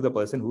JD and talk to the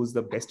person who's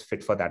the best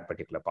fit for that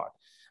particular part.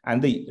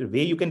 And the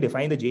way you can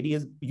define the JD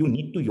is you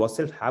need to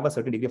yourself have a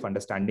certain degree of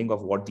understanding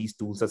of what these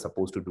tools are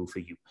supposed to do for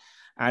you.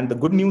 And the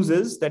good news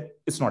is that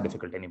it's not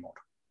difficult anymore.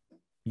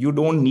 You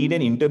don't need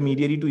an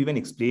intermediary to even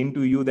explain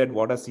to you that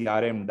what a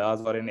CRM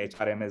does or an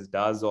HRMS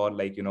does, or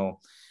like,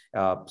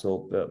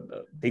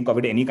 think of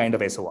it any kind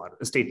of SOR,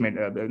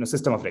 statement,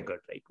 system of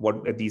record, right?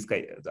 What these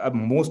guys,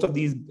 most of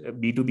these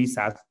B2B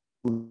SaaS.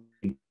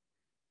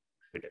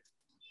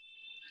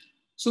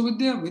 So with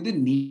the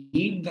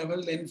need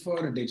level then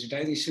for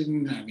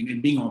digitization, I mean,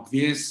 it being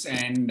obvious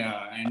and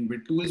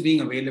with tools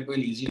being available,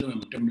 easy to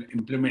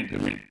implement,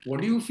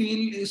 what do you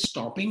feel is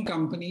stopping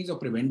companies or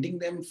preventing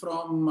them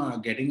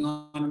from getting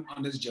on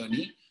this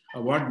journey?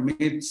 What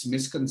myths,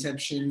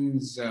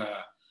 misconceptions,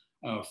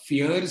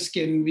 fears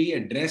can we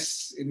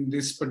address in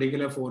this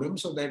particular forum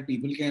so that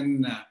people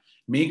can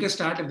make a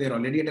start if they're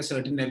already at a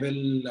certain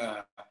level,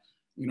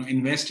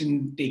 invest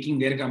in taking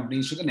their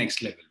companies to the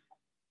next level?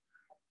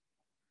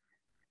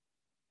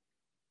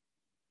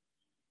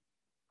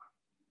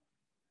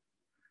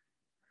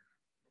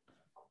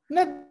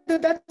 No,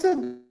 that's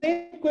a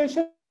great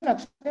question.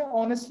 Actually,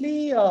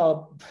 honestly,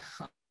 I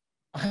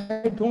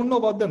don't know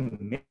about the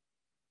myths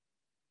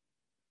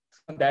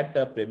that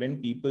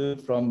prevent people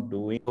from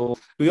doing so.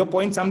 To your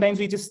point, sometimes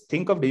we just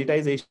think of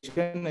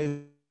digitization as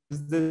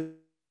the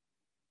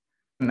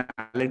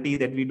personality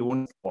that we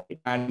don't avoid,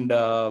 and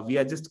we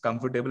are just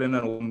comfortable in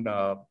our own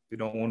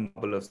own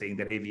bubble of saying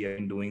that, hey, we have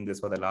been doing this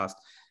for the last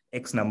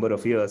X number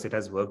of years, it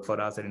has worked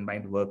for us and it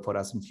might work for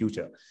us in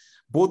future.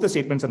 Both the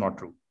statements are not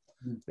true.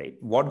 Right?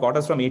 What got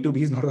us from A to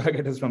B is not going to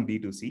get us from B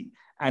to C.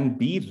 And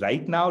B,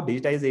 right now,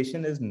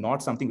 digitization is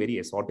not something very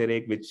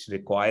esoteric, which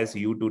requires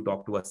you to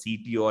talk to a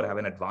CTO or have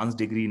an advanced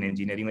degree in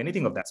engineering or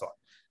anything of that sort.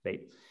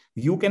 Right?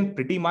 You can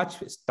pretty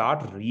much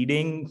start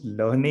reading,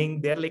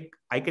 learning. They're like,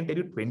 I can tell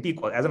you 20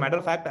 calls. As a matter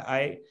of fact,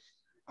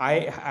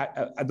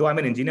 though I'm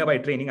an engineer by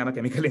training, I'm a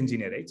chemical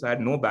engineer, right? So I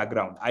had no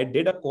background. I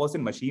did a course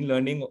in machine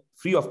learning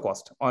free of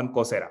cost on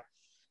Coursera,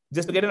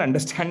 just to get an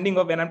understanding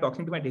of when I'm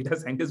talking to my data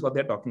scientists, what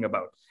they're talking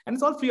about. And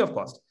it's all free of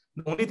cost.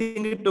 The only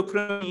thing it took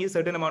from me is a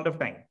certain amount of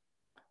time,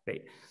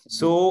 right?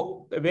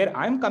 So where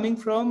I'm coming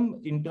from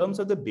in terms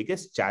of the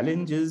biggest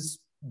challenge is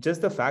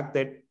just the fact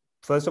that,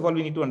 first of all,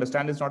 we need to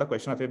understand it's not a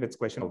question of if, it's a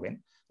question of when,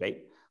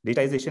 right?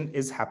 Digitization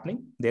is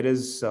happening. There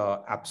is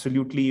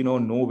absolutely,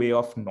 no way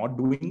of not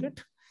doing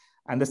it.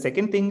 And the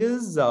second thing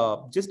is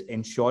just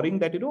ensuring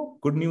that,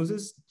 good news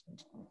is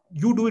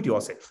you do it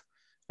yourself.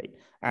 Right?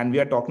 And we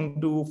are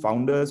talking to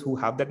founders who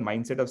have that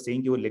mindset of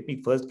saying, let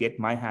me first get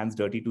my hands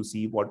dirty to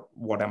see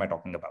what am I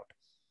talking about.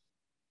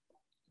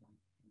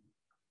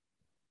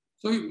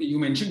 So you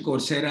mentioned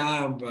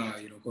Coursera,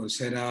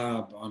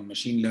 Coursera on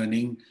machine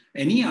learning.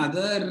 Any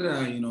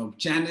other,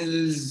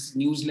 channels,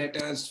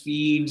 newsletters,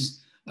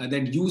 feeds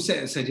that you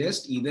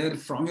suggest, either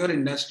from your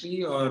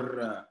industry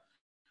or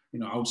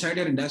outside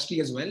your industry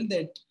as well,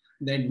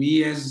 that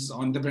we as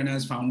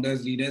entrepreneurs,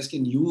 founders, leaders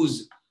can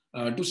use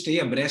to stay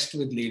abreast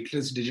with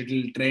latest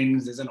digital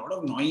trends? There's a lot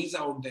of noise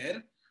out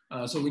there.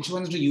 So which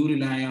ones do you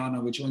rely on,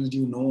 or which ones do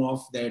you know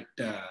of that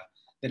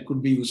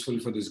could be useful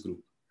for this group?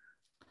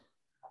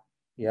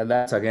 Yeah,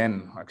 that's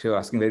again, actually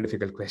asking very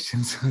difficult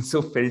questions.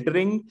 So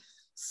filtering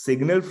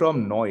signal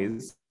from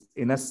noise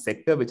in a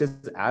sector which is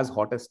as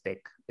hot as tech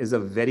is a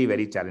very,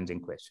 very challenging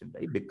question,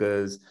 right?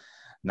 Because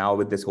now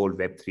with this whole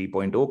Web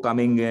 3.0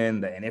 coming in,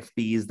 the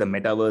NFTs, the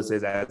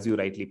metaverses, as you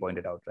rightly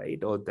pointed out,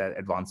 right? Or the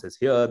advances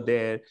here,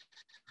 there,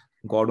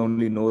 God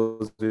only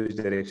knows which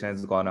direction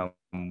it's gonna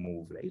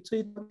move, right?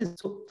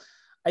 So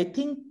I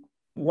think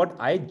what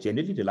I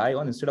generally rely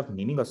on, instead of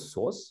naming a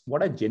source,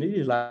 what I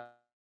generally rely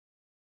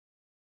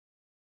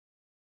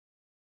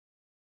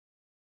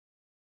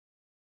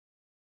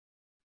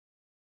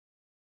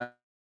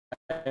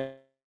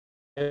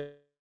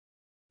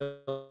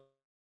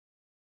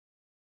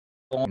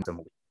on the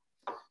movie.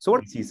 So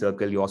what see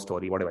circle, your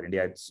story, whatever,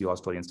 India, it's your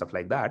story and stuff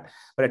like that.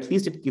 But at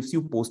least it keeps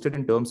you posted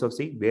in terms of,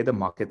 say, where the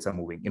markets are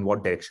moving, in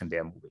what direction they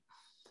are moving.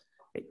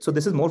 Right? So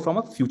this is more from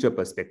a future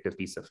perspective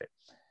piece of it.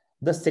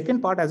 The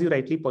second part, as you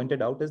rightly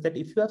pointed out, is that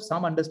if you have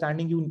some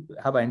understanding, you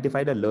have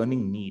identified a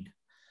learning need.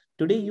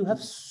 Today, you have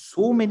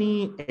so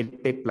many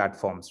edtech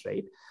platforms,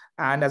 right?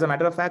 And as a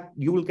matter of fact,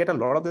 you will get a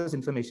lot of this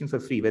information for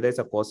free, whether it's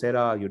a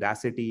Coursera,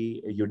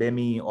 Udacity,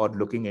 Udemy, or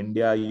looking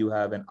India, you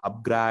have an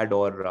Upgrad,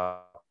 or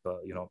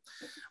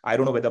I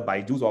don't know whether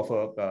Byju's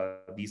offer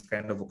these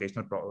kind of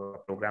vocational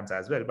programs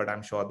as well, but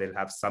I'm sure they'll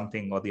have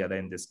something or the other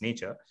in this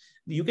nature.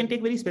 You can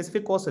take very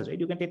specific courses, right?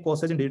 You can take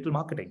courses in digital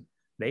marketing,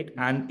 right?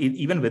 And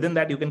even within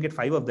that, you can get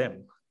 5 of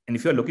them. And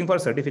if you're looking for a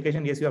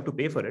certification, yes, you have to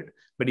pay for it,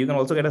 but you can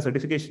also get a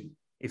certification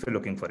if you're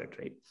looking for it,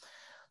 right?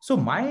 So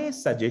my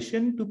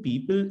suggestion to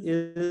people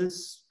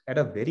is at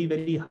a very,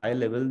 very high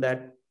level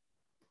that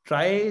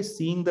try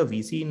seeing the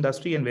VC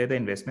industry and where the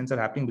investments are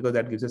happening, because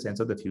that gives a sense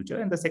of the future.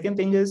 And the second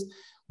thing is,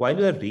 while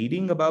you are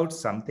reading about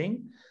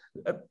something,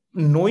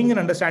 knowing and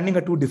understanding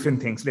are two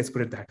different things. Let's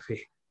put it that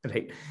way,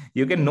 right?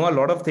 You can know a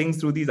lot of things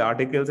through these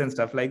articles and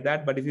stuff like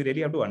that, but if you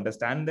really have to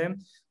understand them,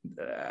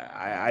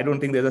 I don't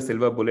think there's a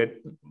silver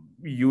bullet.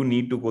 You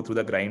need to go through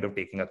the grind of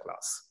taking a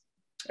class.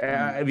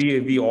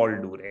 We all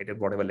do, right? At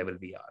whatever level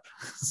we are.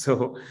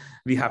 So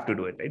we have to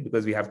do it, right?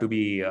 Because we have to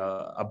be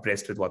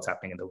abreast with what's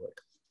happening in the world.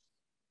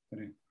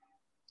 Correct.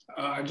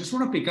 I just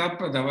want to pick up,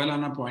 Dhawal,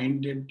 on a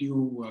point that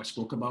you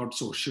spoke about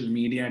social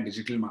media and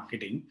digital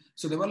marketing.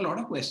 So there were a lot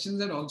of questions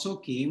that also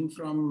came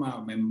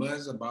from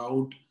members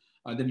about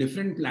the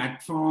different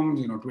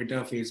platforms, Twitter,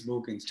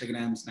 Facebook,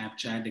 Instagram,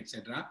 Snapchat,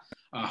 etc.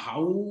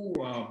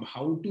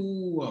 How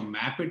to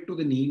map it to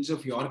the needs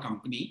of your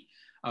company,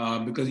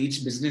 because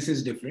each business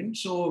is different.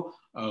 So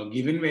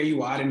given where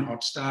you are in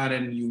Hotstar,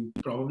 and you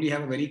probably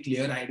have a very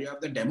clear idea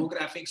of the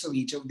demographics of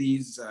each of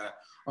these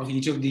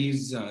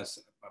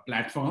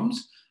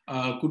platforms.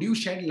 Could you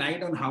shed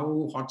light on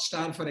how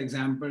Hotstar, for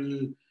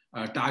example,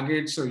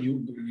 targets or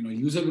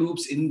user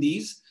groups in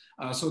these,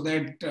 so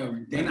that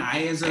then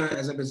I, as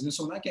a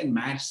business owner, can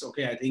match?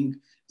 Okay, I think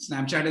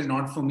Snapchat is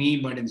not for me,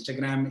 but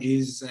Instagram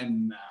is,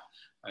 and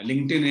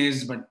LinkedIn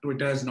is, but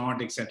Twitter is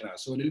not, etc.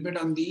 So a little bit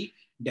on the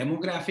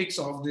demographics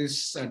of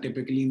this,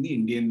 typically in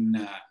the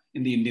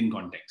Indian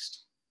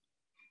context.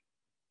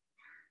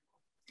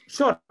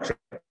 Sure.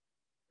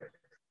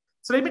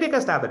 So let me take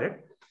a stab at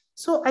it.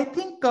 So I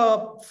think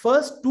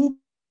first two,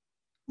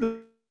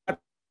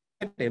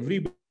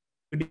 everybody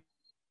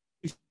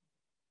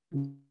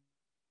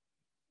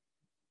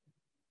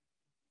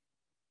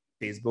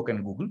Facebook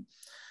and Google,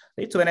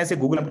 right? So when I say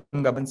Google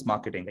and governance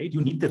marketing, right,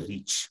 you need the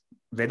reach.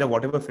 Whether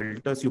whatever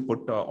filters you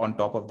put on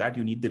top of that,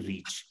 you need the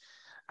reach,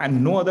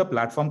 and no other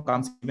platform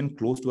comes even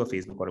close to a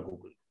Facebook or a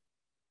Google,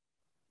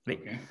 right?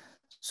 Okay.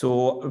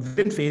 So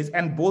within phase,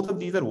 and both of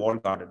these are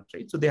walled gardens,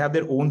 right? So they have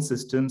their own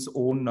systems,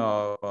 own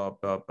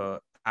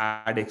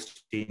ad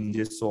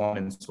exchanges, so on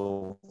and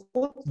so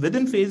forth.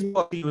 Within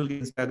Facebook, you will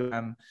get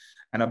Instagram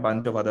and a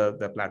bunch of other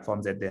the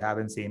platforms that they have,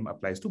 and same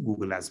applies to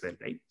Google as well,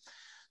 right?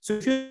 So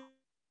if you're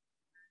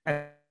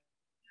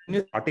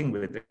starting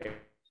with it,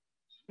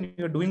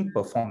 you're doing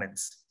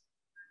performance.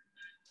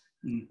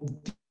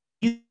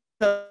 These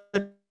are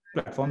the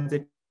platforms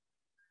that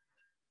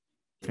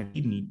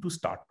you need to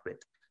start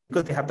with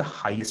because they have the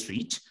highest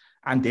reach,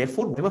 and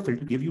therefore whatever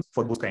filter give you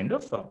for those kind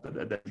of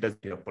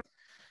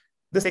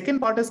the second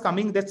part is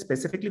coming that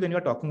specifically when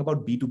you're talking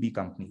about B2B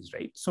companies,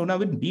 right? So now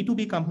with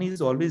B2B companies,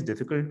 it's always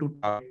difficult to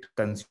target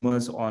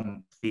consumers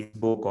on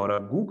Facebook or a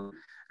Google.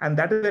 And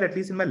that is where, at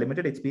least in my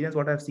limited experience,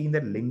 what I've seen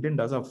that LinkedIn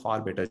does a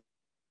far better.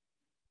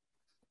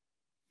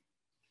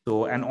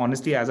 So, and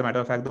honestly, as a matter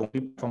of fact, the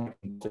only platform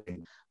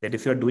that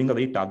if you're doing a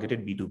very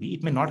targeted B2B,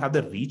 it may not have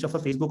the reach of a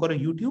Facebook or a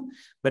YouTube,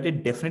 but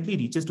it definitely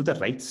reaches to the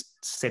right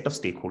set of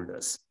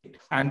stakeholders.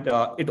 And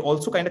it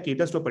also kind of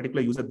caters to a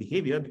particular user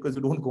behavior because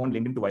you don't go on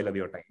LinkedIn to while away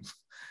your time.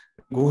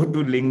 Go to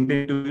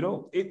LinkedIn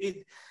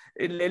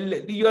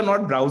to, you are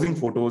not browsing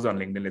photos on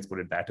LinkedIn, let's put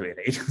it that way,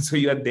 right? So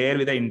you are there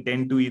with the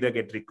intent to either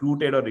get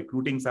recruited or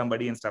recruiting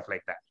somebody and stuff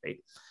like that, right?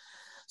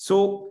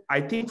 So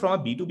I think from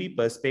a B2B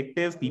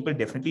perspective, people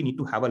definitely need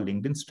to have a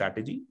LinkedIn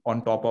strategy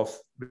on top of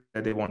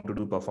whether they want to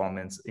do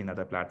performance in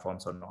other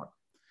platforms or not.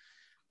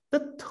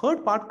 The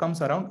third part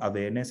comes around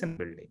awareness and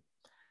building.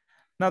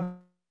 Now,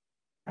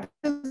 that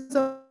is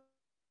the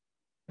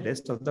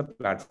rest of the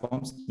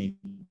platforms need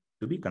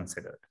to be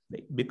considered,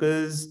 right?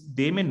 Because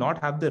they may not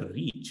have the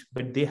reach,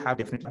 but they have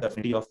definitely the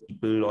affinity of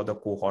people or the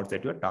cohorts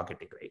that you're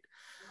targeting, right?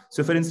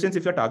 So for instance,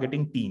 if you're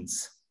targeting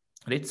teens,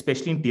 right,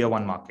 especially in tier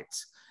 1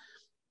 markets,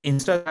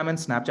 Instagram and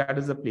Snapchat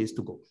is the place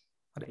to go,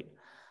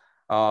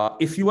 right?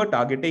 If you are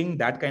targeting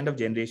that kind of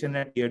generation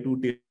at tier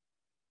 2, tier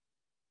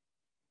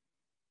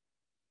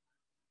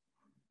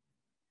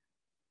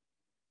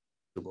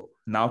to go.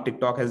 Now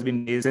TikTok has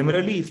been made.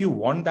 Similarly, if you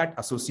want that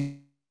association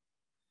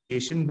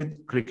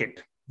with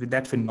cricket, with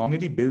that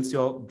phenomenally builds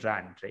your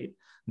brand, right?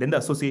 Then the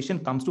association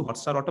comes to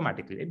Hotstar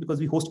automatically, right? Because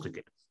we host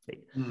cricket, right?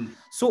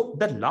 So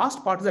the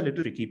last part is a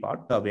little tricky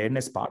part, the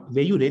awareness part,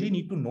 where you really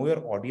need to know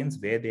your audience,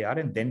 where they are,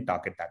 and then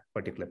target that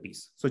particular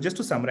piece. So just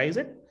to summarize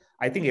it,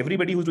 I think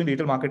everybody who's doing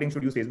retail marketing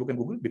should use Facebook and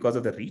Google because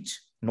of the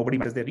reach. Nobody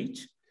matters their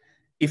reach.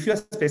 If you're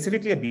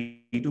specifically a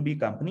B2B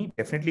company,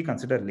 definitely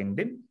consider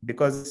LinkedIn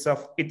because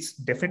of it's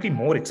definitely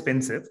more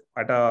expensive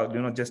at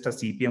a, just a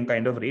CPM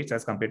kind of rates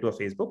as compared to a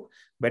Facebook,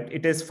 but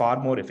it is far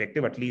more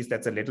effective. At least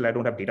that's a little, I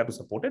don't have data to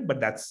support it, but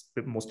that's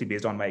mostly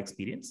based on my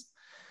experience.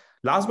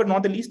 Last but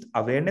not the least,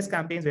 awareness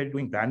campaigns where you're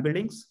doing brand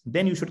buildings,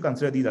 then you should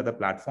consider these other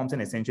platforms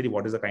and essentially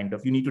what is the kind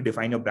of, you need to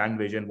define your brand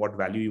vision, what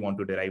value you want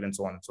to derive and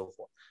so on and so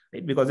forth,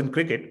 right? Because in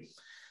cricket,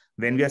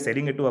 when we are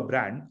selling it to a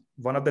brand,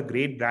 one of the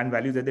great brand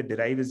values that they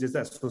derive is just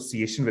the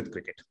association with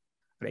cricket,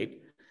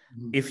 right?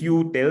 If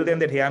you tell them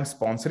that, hey, I'm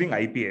sponsoring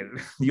IPL,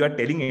 you are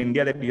telling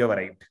India that you have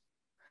arrived,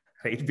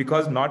 right?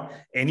 Because not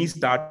any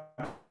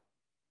startup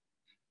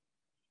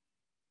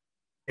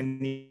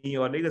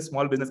or like a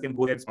small business can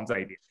go there and sponsor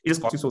IPL. It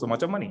just costs you so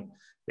much of money,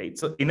 right?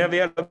 So in a way,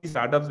 a lot of these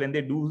startups, when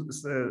they do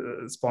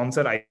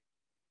sponsor IPL,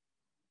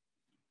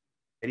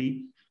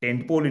 very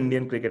tentpole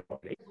Indian cricket,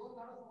 right?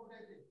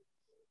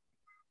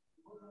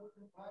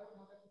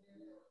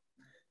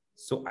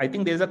 So I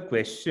think there's a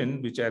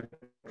question which I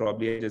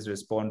probably just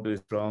respond to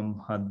is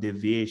from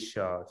Devesh,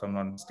 if I'm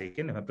not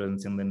mistaken, if I'm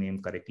pronouncing the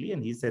name correctly.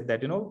 And he said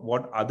that,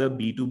 what other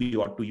B2B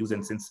ought to use,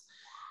 and since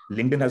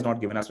LinkedIn has not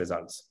given us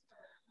results.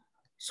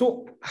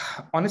 So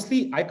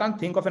honestly, I can't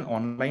think of an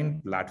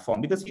online platform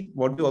because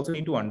what you also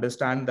need to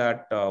understand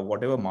that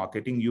whatever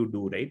marketing you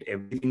do, right,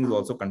 everything is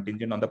also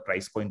contingent on the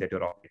price point that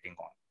you're operating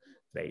on,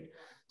 right?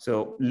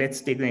 So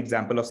let's take an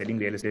example of selling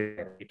real estate,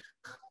 right?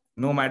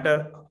 No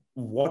matter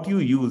what you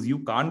use, you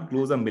can't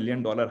close $1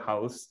 million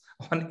house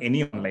on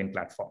any online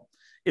platform.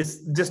 It's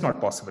just not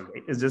possible,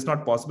 right? It's just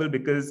not possible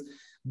because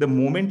the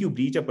moment you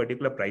reach a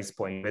particular price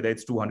point, whether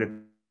it's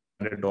 $200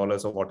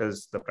 or what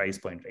is the price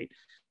point, right?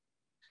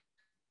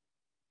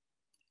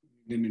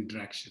 In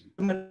interaction.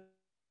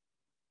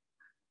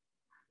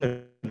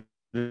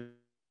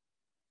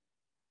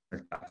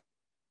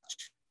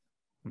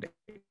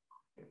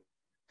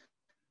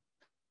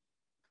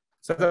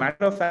 So as a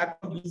matter of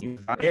fact,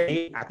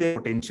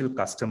 potential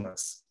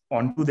customers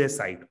onto their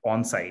site,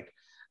 on site,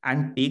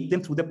 and take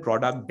them through the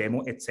product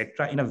demo,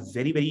 etc., in a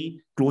very,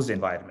 very closed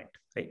environment,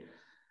 right?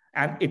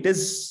 And it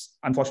is,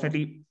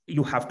 unfortunately,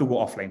 you have to go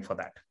offline for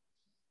that.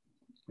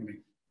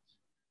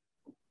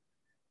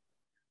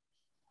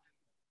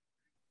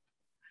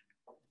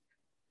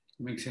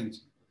 Makes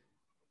sense.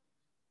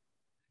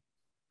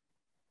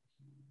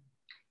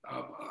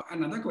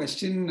 another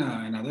question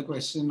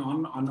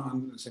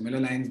on similar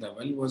lines,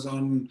 Dhawal, was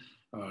on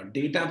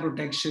data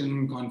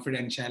protection,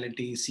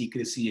 confidentiality,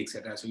 secrecy,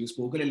 etc. So you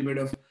spoke a little bit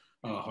of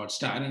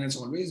Hotstar, and it's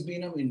always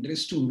been of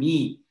interest to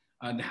me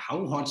how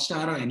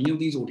Hotstar or any of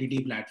these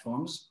OTT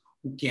platforms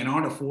who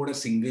cannot afford a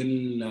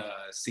single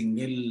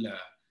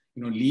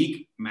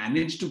leak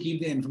manage to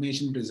keep their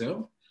information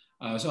preserved.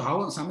 So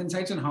how some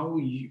insights on how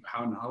you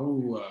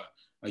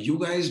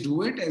guys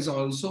do it, as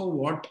also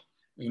what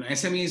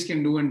SMEs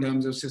can do in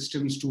terms of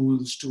systems,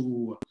 tools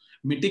to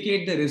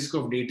mitigate the risk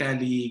of data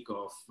leak,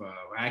 of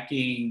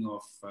hacking,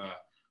 of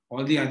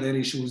all the other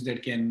issues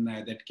that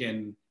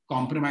can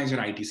compromise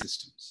your IT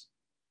systems.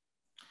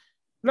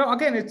 No,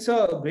 again, it's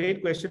a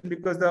great question,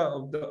 because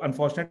the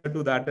unfortunate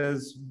to that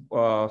is,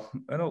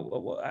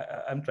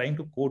 I'm trying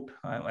to quote,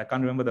 I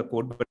can't remember the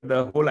quote, but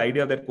the whole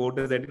idea of that quote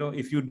is that,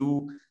 if you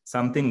do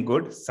something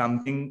good,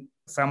 some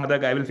other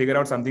guy will figure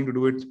out something to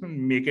do it,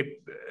 make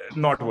it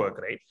not work,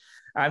 right?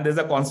 And there's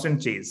a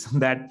constant chase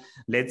that,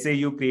 let's say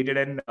you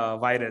created a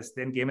virus,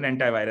 then came an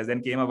antivirus,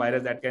 then came a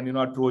virus that can,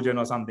 a Trojan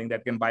or something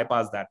that can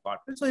bypass that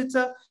part. So it's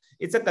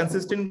a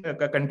consistent,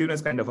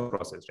 continuous kind of a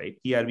process, right?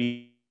 Here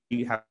we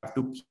have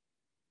to keep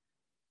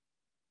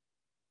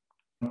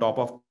on top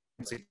of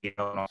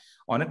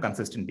on a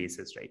consistent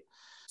basis, right?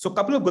 So a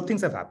couple of good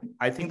things have happened.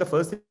 I think the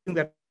first thing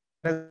that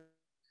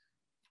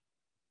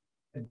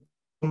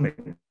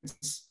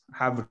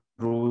have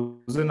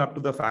risen up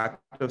to the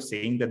fact of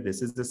saying that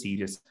this is a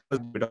serious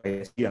bit of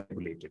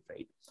unregulated,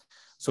 right?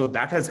 So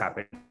that has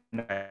happened.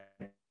 I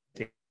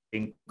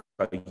think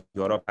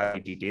Europe has a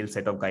detailed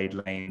set of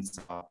guidelines,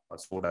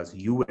 so does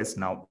US.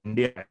 Now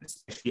India,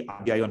 especially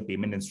RBI on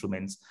payment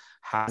instruments,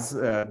 has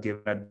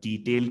given a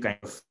detailed kind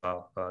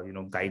of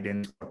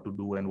guidance what to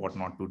do and what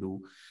not to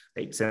do.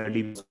 Right?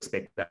 Similarly, we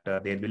expect that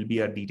there will be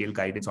a detailed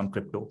guidance on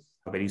crypto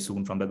very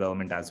soon from the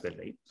government as well,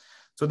 right?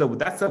 So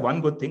that's the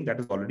one good thing that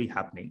is already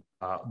happening,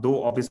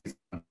 though obviously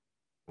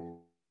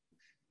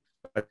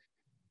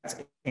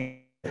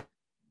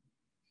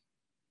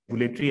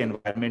regulatory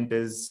environment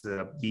is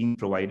being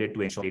provided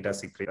to ensure data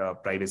security,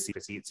 privacy,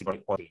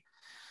 security.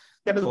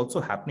 That is also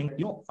happening.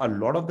 A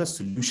lot of the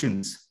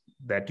solutions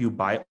that you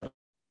buy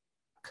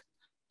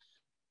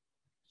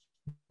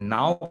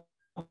now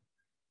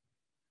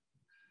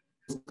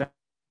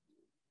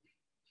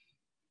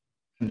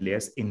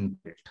layers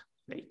inbuilt.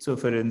 Right. So,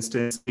 for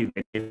instance,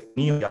 if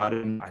any of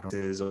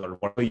or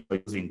whatever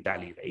you're using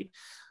Tally, right?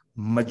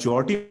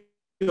 Majority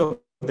of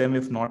them,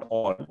 if not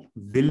all,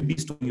 will be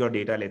storing your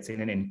data, let's say,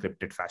 in an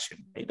encrypted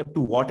fashion. Right? Up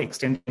to what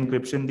extent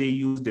encryption they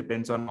use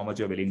depends on how much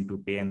you're willing to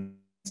pay and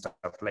stuff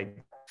like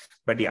that.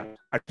 But yeah,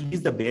 at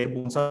least the bare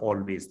bones are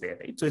always there,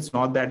 right? So it's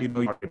not that you're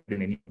not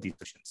in any of these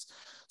solutions.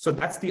 So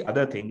that's the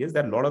other thing, is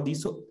that a lot of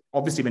these. So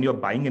obviously, when you're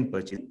buying and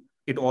purchasing,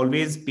 it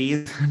always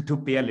pays to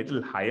pay a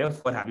little higher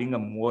for having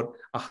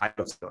a higher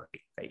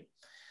security, right?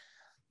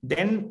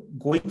 Then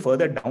going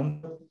further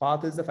down the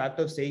path is the fact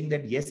of saying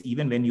that, yes,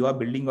 even when you are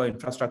building your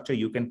infrastructure,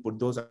 you can put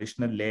those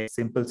additional layers,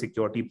 simple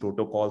security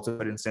protocols. So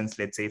for instance,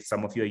 let's say if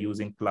some of you are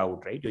using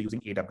cloud, right? You're using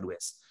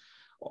AWS.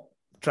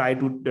 Try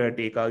to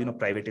take a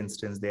private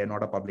instance there,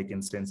 not a public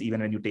instance.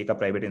 Even when you take a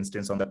private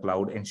instance on the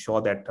cloud,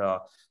 ensure that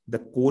the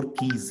core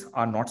keys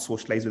are not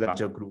socialized with a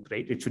larger group,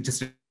 right? It should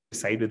just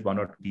reside with one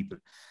or two people.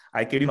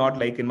 I kid you not,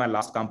 like in my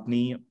last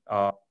company,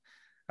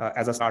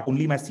 as a start,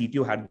 only my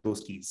CTO had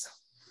those keys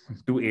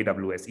to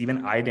AWS.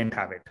 Even I didn't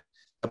have it.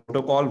 The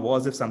protocol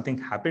was, if something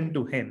happened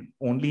to him,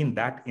 only in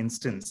that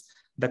instance,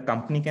 the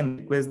company can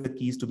request the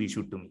keys to be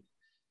issued to me.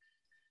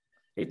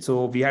 Right?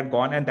 So we had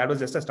gone, and that was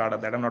just a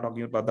startup. That I'm not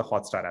talking about the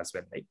Hotstar as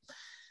well, right?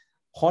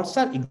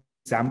 Hotstar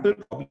example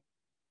probably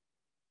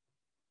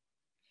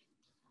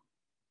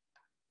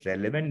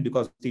relevant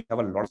because we have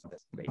a lot of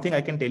this. Right? I think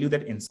I can tell you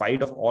that in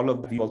spite of all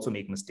of that, we also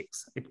make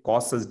mistakes. It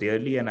costs us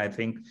dearly, and I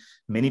think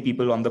many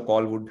people on the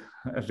call would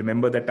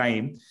remember the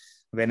time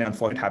when an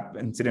unfortunate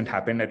incident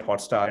happened at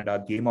Hotstar and our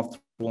Game of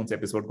Thrones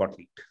episode got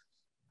leaked.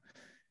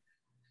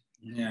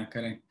 Yeah,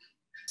 correct.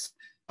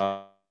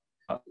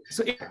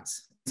 So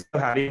it's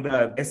having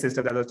the best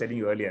system that I was telling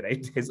you earlier,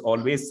 right? There's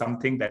always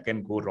something that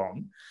can go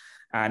wrong,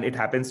 and it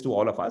happens to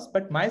all of us.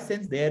 But my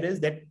sense there is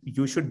that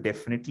you should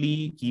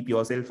definitely keep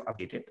yourself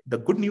updated. The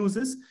good news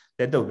is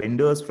that the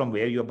vendors from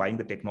where you're buying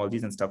the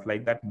technologies and stuff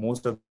like that,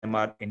 most of them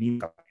are any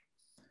company.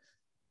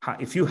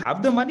 If you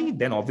have the money,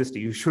 then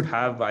obviously you should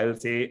have, I'll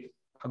say,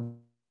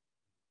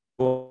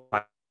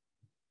 but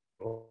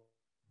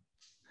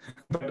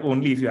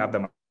only if you have the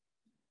money.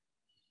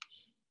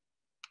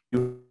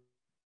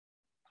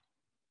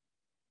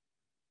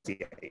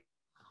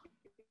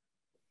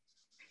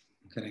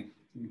 Correct.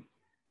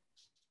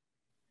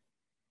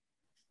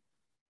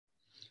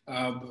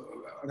 I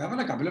have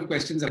a couple of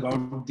questions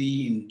about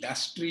the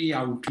industry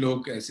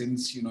outlook,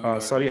 since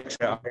sorry,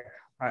 Akshay,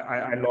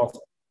 I lost.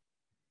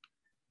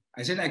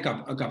 I said a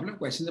couple of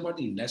questions about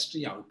the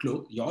industry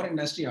outlook, your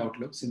industry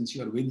outlook, since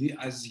you're with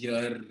us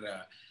here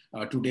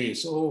today.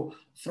 So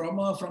from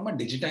a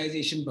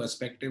digitization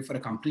perspective, for a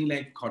company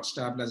like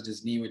Hotstar plus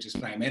Disney, which is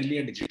primarily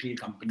a digital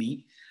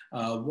company,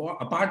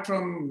 apart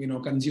from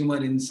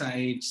consumer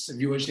insights,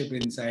 viewership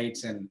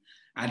insights, and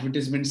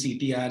advertisement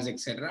CTRs,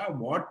 etc.,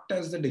 what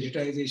does the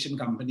digitization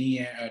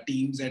company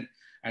teams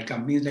at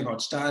companies like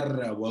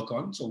Hotstar work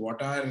on? So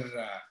what are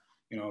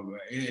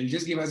it'll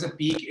just give us a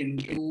peek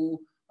into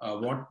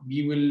what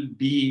we will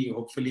be.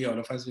 Hopefully, all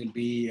of us will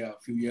be a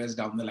few years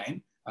down the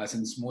line,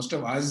 since most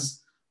of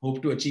us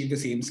hope to achieve the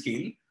same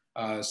scale.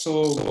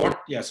 So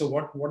what is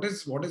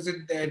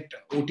it that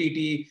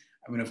OTT?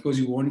 I mean, of course,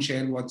 you won't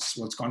share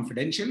what's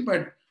confidential,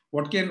 but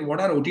what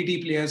are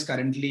OTT players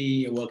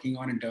currently working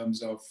on in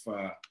terms of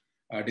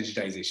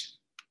digitization?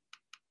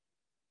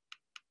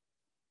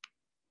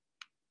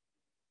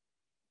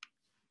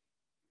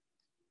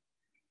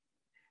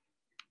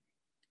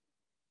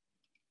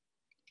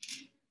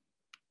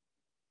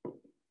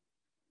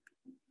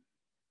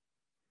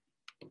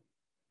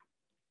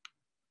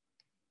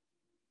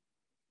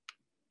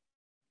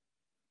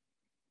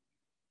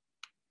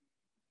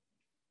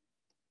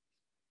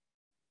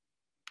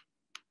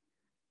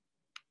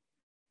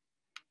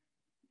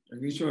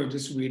 Sure,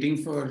 just waiting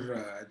for,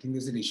 I think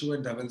there's an issue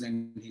at Dhawal's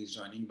and he's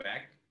joining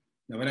back.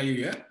 Dhawal, are you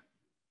here?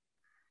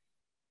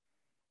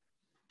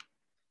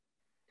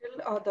 Till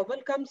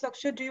Dhawal comes,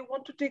 Akshay, do you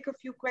want to take a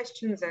few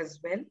questions as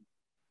well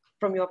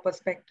from your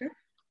perspective?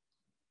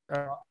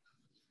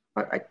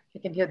 I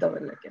can hear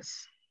Dhawal, I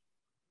guess.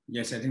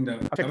 Yes, I think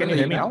Akshay, can you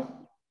hear me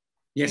now?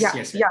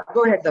 Yes. Yeah,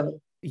 go ahead, Dhawal.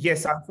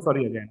 Yes, I'm so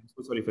sorry again.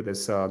 So sorry for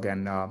this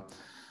again.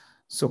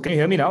 So can you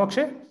hear me now,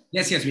 Akshay?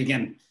 Yes, we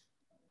can.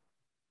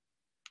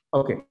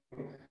 Okay.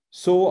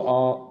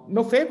 So,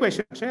 no, fair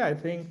question, Akshay. I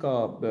think,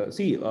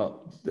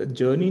 the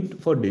journey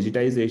for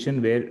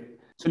digitization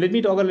so let me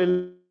talk a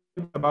little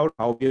bit about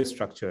how we are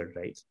structured,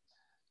 right?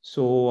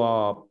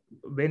 So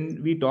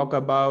when we talk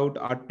about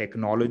our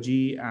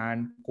technology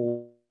and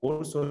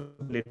core, so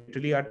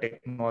literally our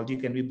technology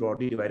can be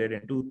broadly divided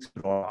into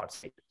three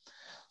parts. Right?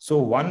 So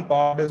one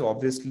part is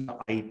obviously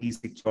IT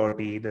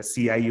security, the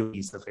CIO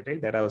piece of it,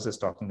 right? That I was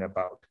just talking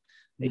about,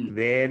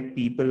 where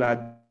people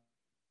are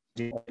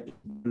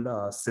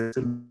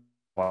systems.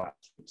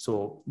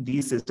 So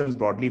these systems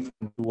broadly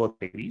from two or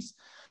three.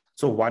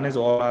 So one is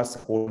all our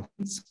support.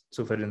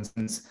 So for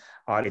instance,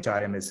 our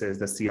HRMSs,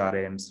 the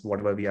CRMs,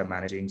 whatever we are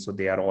managing. So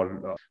they are all.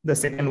 The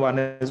second one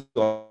is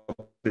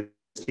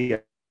obviously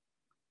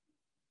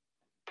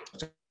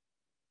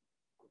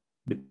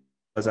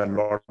because a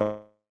lot of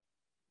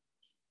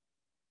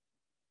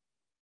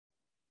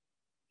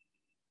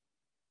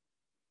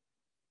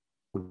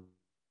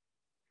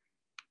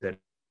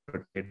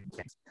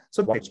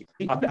so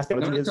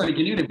sorry,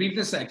 can you repeat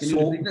the second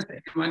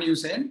one you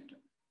said?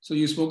 So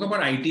you spoke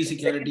about IT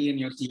security in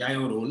your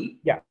CIO role.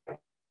 Yeah.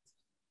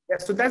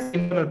 So that's the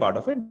internal part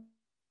of it.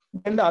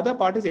 And the other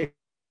part is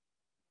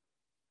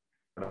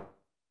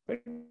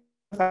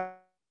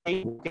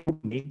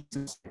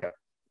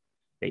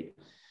right.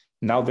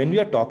 Now, when we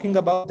are talking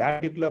about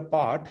that particular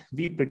part,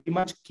 we pretty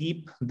much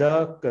keep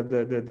the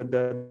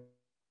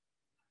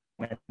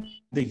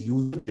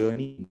user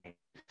journey.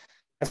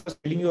 As I was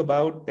telling you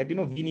about that,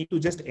 we need to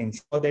just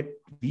ensure that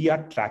we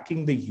are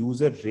tracking the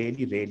user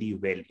really, really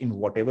well in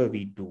whatever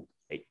we do.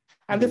 Right?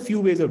 And there are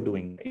few ways of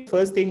doing it.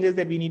 First thing is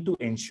that we need to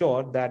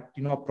ensure that,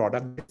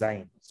 product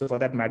design. So for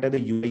that matter, the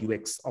UI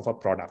UX of a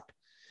product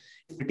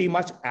is pretty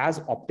much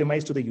as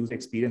optimized to the user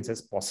experience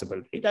as possible.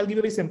 Right? I'll give you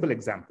a very simple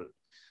example.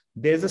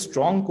 There's a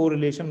strong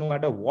correlation no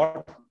matter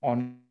what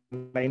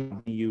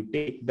online you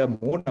take, the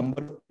more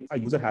number a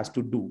user has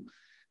to do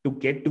to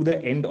get to the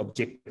end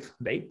objective,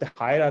 right? The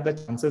higher are the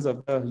chances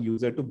of the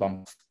user to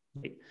bump,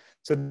 right?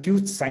 So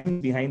huge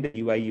science behind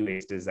the UI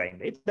UX design,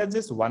 right? That's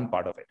just one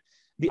part of it.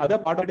 The other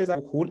part of it is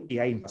our whole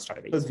AI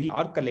infrastructure, because we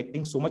are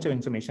collecting so much of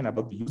information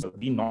about the user.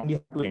 We not only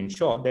have to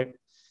ensure that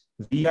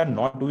we are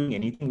not doing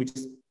anything which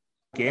is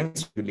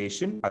against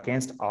regulation,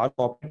 against our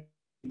corporate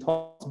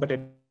ethos, but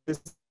at the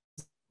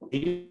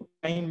same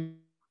time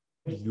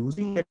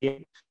using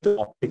the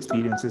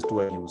experiences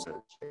to our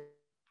users.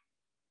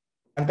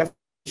 And that's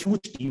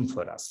huge team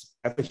for us.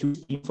 That's a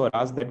huge team for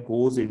us that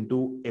goes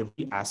into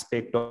every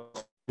aspect of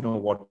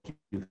what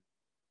you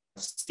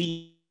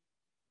see.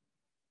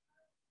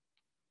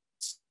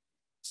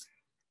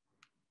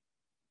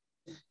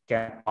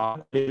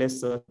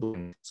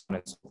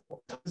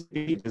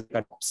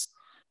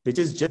 Which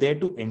is just there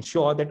to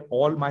ensure that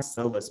all my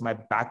servers, my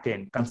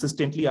backend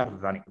consistently are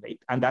running, right?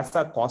 And that's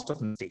the cost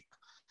of mistake,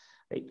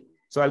 right?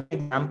 So I'll give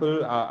an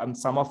example, and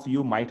some of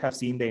you might have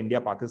seen the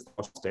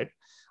India-Pakistan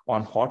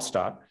on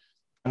Hotstar.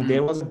 And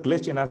there was a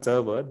glitch in our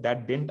server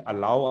that didn't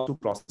allow us to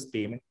process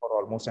payment for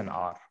almost an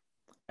hour.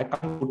 I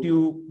can't put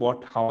you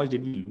how much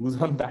did we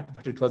lose on that,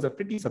 but it was a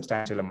pretty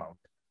substantial amount.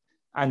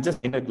 And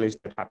just in a glitch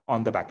that happened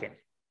on the back end.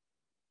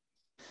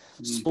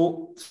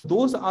 So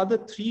those are the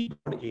three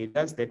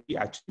areas that we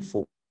actually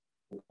focus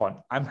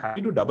on. I'm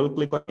happy to double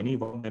click on any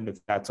one of them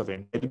if that's of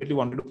interest. I really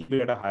wanted to keep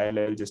it at a higher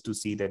level just to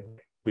see that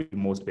will be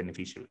most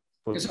beneficial.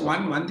 So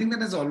one thing that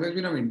has always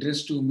been of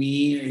interest to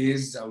me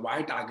is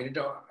why targeted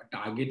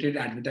targeted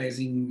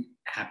advertising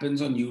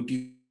happens on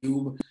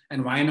YouTube,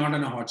 and why not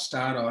on a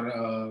Hotstar or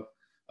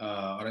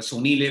a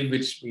Sony Live,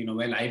 which,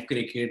 where live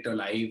cricket or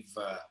live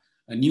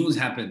news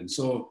happens.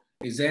 So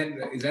is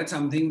that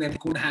something that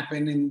could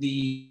happen in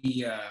the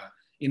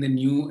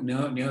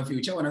near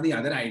future? One of the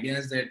other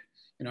ideas that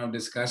I've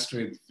discussed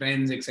with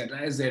friends,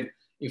 etc., is that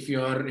if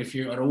you're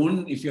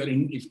an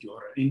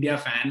India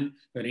fan,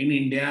 you're in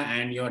India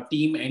and your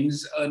team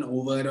ends an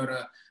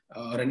over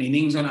or an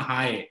innings on a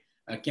high,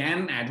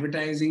 can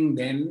advertising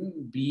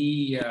then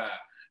be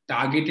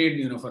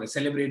targeted, for a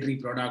celebratory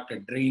product, a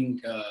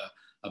drink,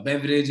 a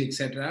beverage,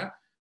 etc.?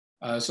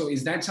 So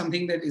is that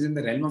something that is in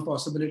the realm of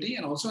possibility?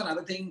 And also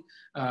another thing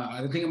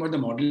about the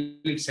model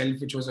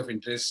itself, which was of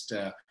interest,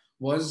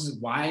 was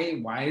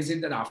why is it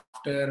that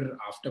after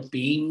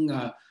paying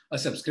a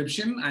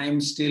subscription, I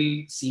am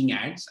still seeing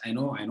ads? I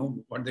know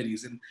what the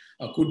reason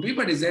could be,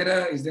 but is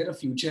there a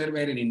future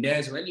where in India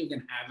as well you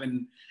can have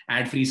an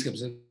ad-free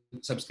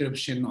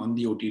subscription on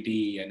the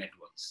OTT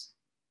networks?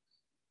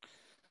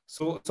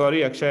 So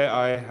sorry, Akshay,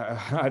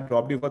 I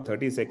dropped you for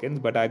 30 seconds,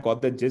 but I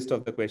got the gist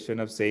of the question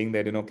of saying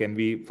that,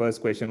 first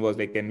question was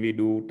like, can we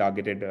do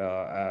targeted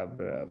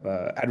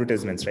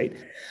advertisements, right?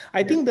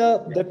 I think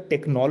the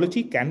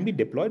technology can be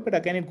deployed, but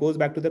again, it goes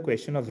back to the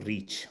question of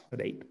reach,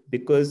 right?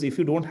 Because if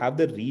you don't have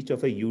the reach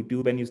of a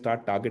YouTube and you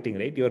start targeting,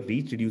 right, your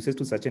reach reduces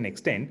to such an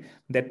extent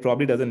that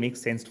probably doesn't make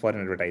sense for an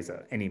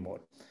advertiser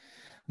anymore.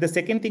 The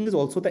second thing is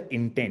also the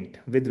intent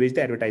with which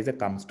the advertiser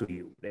comes to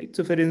you, right?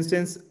 So for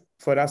instance,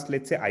 for us,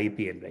 let's say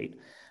IPL, right?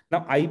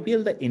 Now,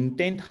 IPL, the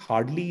intent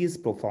hardly is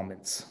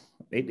performance,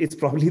 right? It's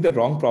probably the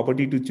wrong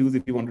property to choose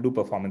if you want to do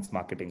performance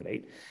marketing,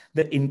 right?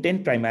 The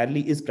intent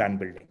primarily is brand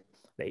building,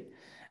 right?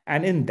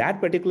 And in that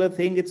particular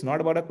thing, it's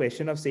not about a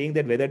question of saying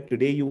that whether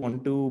today you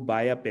want to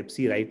buy a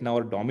Pepsi right now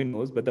or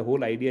Domino's, but the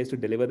whole idea is to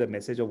deliver the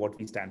message of what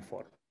we stand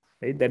for,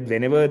 right? That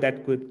whenever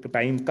that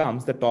time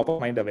comes, the top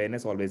of mind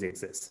awareness always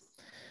exists.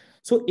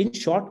 So in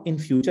short, in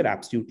future,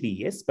 absolutely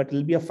yes, but it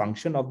will be a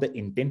function of the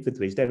intent with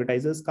which the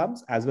advertisers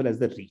comes as well as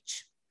the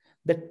reach.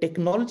 The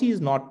technology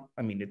is not,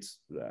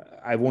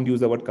 I won't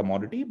use the word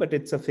commodity, but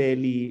it's a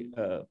fairly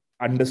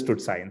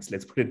understood science.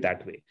 Let's put it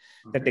that way,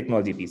 the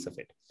technology piece of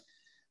it.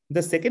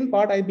 The second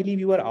part, I believe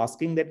you were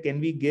asking that can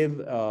we give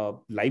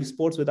live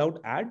sports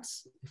without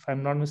ads, if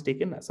I'm not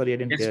mistaken? Sorry, I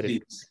didn't hear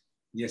it.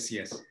 Yes.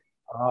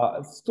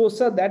 So,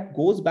 sir, that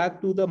goes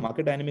back to the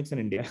market dynamics in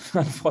India.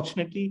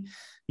 Unfortunately,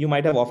 you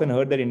might have often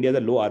heard that India is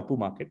a low ARPU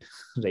market,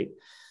 right?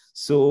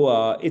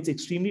 So it's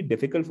extremely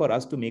difficult for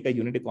us to make a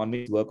unit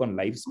economics work on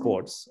live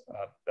sports.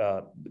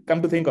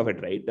 Come to think of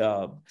it, right?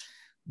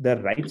 The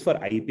rights for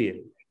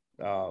IPL,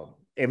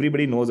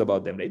 everybody knows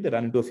about them, right? They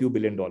run into a few $1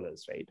 billion,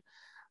 right?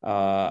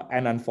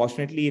 And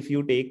unfortunately, if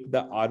you take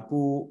the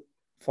ARPU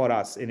for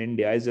us in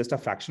India, is just a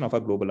fraction of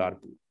our global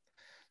ARPU.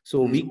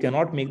 So we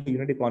cannot make the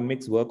unit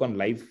economics work on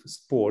live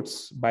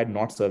sports by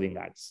not serving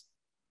ads.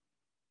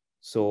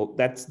 So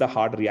that's the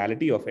hard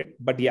reality of it.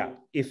 But yeah,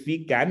 if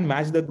we can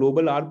match the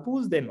global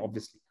ARPUs, then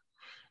obviously,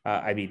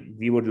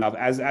 we would love,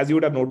 as you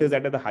would have noticed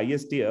that at the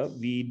highest tier,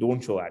 we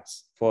don't show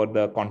ads for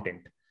the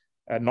content.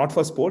 Not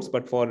for sports,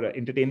 but for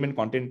entertainment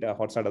content,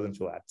 Hotstar doesn't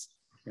show ads.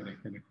 Correct.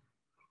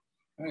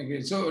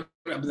 Okay, so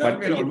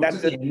we're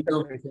almost at the end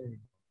of...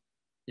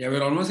 Yeah,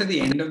 we're almost at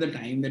the end of the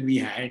time that we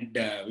had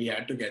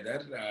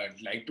together. I'd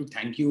like to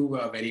thank you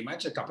very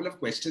much. A couple of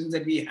questions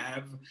that we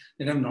have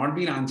that have not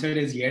been answered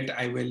as yet,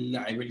 I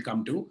will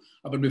come to.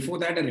 But before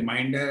that, a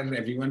reminder: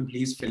 everyone,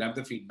 please fill up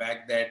the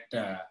feedback that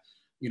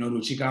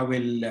Ruchika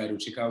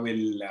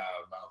will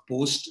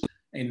post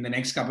in the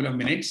next couple of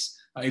minutes.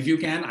 If you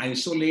can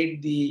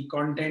isolate the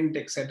content,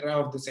 etc.,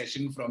 of the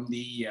session from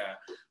the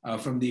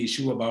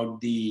issue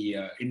about the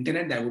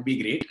internet, that would be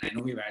great. I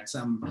know we've had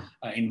some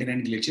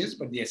internet glitches,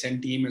 but the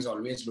ASCENT team is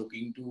always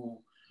looking to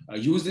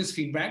use this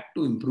feedback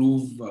to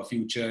improve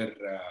future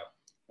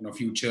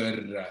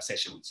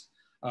sessions.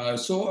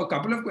 So a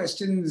couple of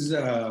questions,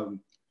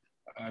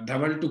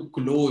 Dhawal, to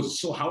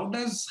close. So how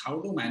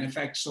do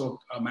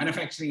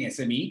manufacturing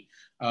SME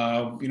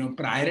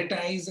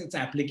prioritize its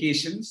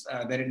applications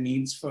that it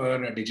needs for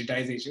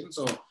digitization?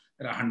 So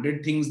there are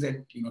 100 things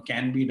that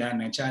can be done: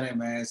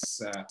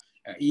 HRMS,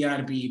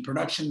 ERP,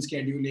 production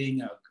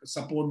scheduling,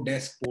 support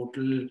desk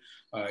portal,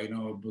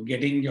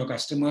 getting your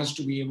customers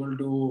to be able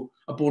to,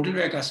 a portal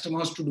where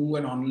customers to do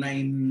an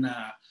online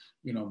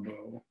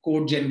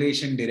code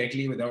generation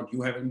directly without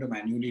you having to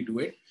manually do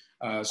it.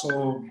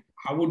 So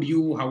how would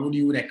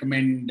you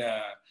recommend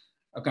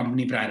a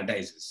company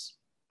prioritizes?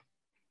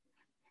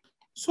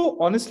 So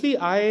honestly,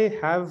 I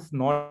have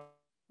not.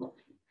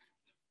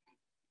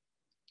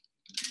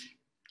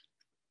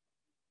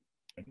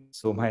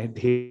 So my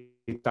day,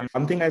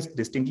 something I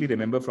distinctly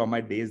remember from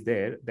my days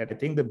there, that I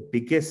think the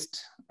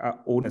biggest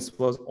onus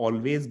was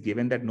always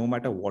given that no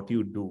matter what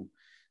you do,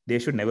 there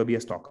should never be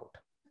a stock out,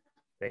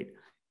 right?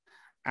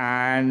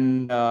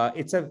 And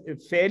it's a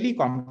fairly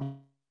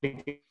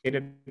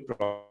complicated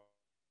problem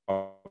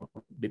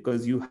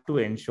because you have to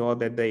ensure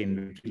that the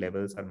inventory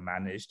levels are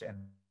managed. And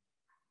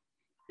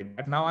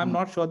now I'm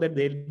not sure that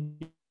they'll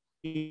be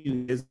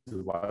is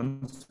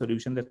one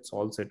solution that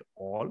solves it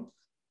all,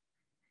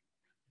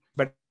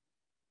 but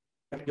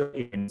your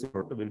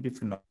will be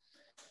phenomenal.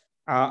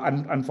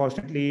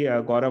 Unfortunately,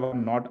 Gaurav,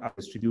 I'm not a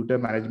distributor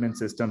management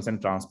systems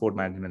and transport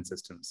management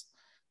systems,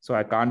 so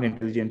I can't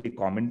intelligently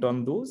comment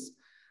on those.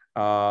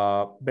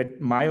 But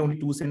my only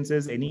 2 cents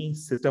is any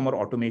system or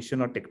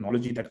automation or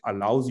technology that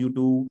allows you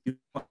to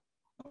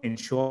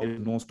ensure there is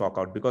no stock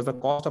out, because the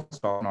cost of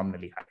stock is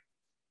nominally high.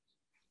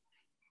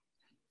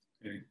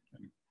 Okay.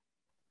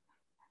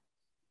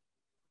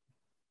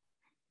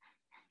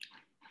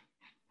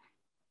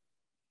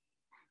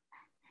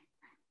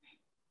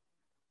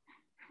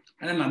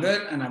 And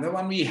another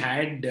one we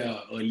had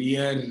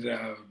earlier,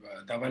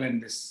 Dhawal,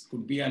 and this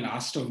could be our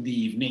last of the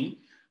evening,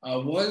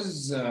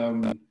 was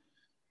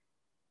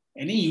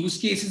any use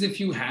cases if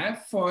you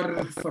have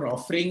for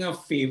offering a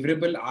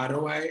favorable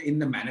ROI in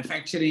the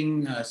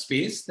manufacturing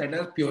space that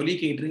are purely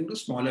catering to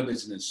smaller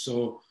business.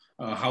 So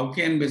how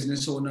can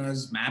business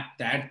owners map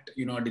that,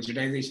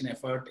 digitization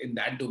effort in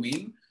that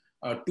domain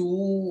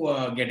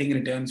to getting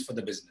returns for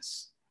the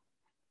business?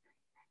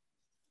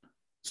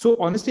 So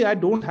honestly, I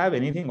don't have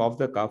anything off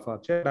the cuff,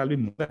 Akshay. I'll be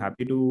more than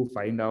happy to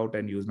find out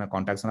and use my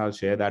contacts, and I'll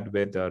share that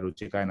with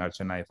Ruchika and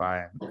Archana if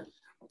I am,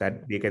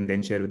 that they can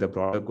then share with the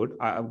broader group.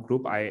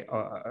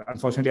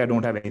 Unfortunately, I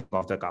don't have anything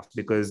off the cuff,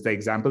 because the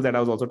examples that I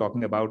was also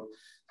talking about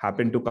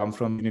happen to come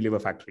from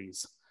Unilever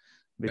factories,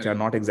 which are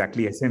not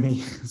exactly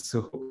SME.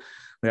 So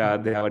they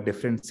have a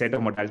different set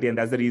of modality, and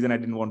that's the reason I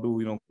didn't want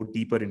to go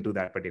deeper into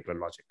that particular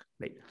logic.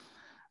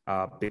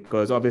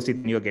 Because obviously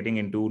you're getting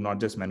into not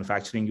just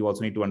manufacturing, you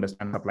also need to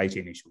understand supply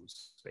chain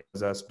issues.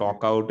 Because a stock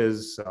out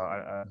is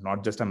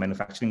not just a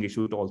manufacturing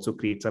issue, it also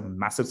creates a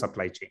massive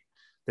supply chain.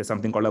 There's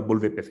something called a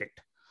bullwhip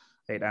effect,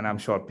 right? And I'm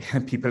sure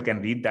people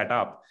can read that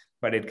up,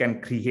 but it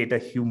can create a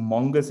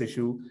humongous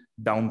issue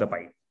down the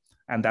pipe.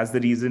 And that's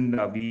the reason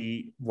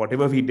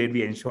whatever we did,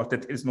 we ensured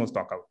that there's no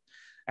stock out.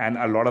 And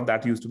a lot of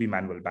that used to be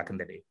manual back in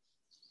the day.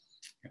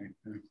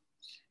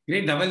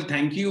 Great, Dhawal.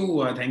 Thank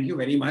you. Thank you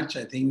very much.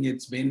 I think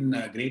it's been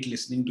great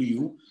listening to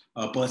you.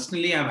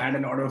 Personally, I've had a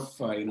lot of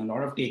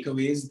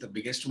takeaways. The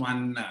biggest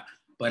one,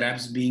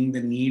 perhaps, being the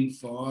need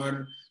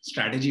for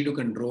strategy to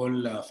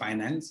control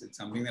finance. It's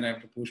something that I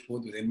have to push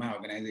both within my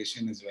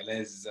organization as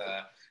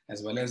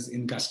well as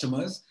in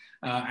customers.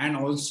 And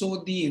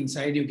also the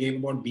insight you gave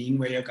about being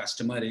where your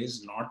customer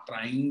is, not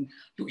trying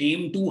to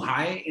aim too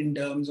high in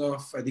terms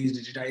of these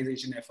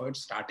digitization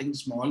efforts, starting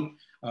small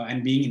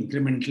and being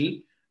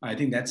incremental. I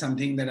think that's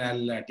something that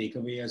I'll take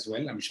away as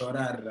well. I'm sure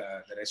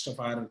the rest of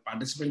our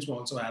participants will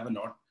also have a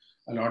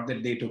lot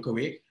that they took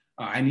away.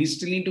 I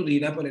still need to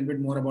read up a little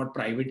bit more about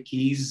private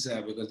keys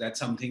because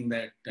that's something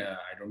that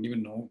I don't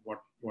even know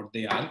what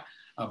they are.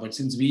 But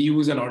since we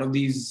use a lot of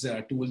these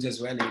tools as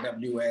well,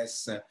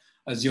 AWS,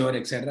 Azure,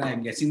 etc.,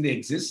 I'm guessing they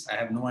exist. I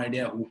have no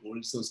idea who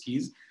holds those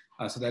keys.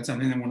 So that's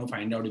something I'm going to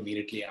find out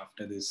immediately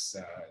after this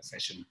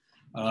session.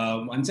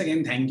 Once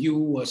again, thank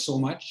you so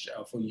much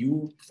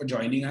for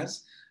joining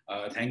us.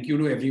 Thank you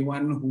to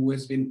everyone who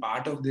has been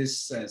part of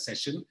this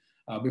session.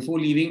 Before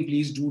leaving,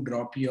 please do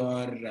drop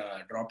your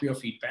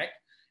feedback,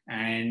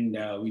 and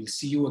we'll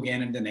see you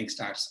again at the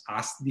next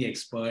Ask the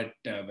Expert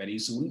very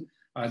soon.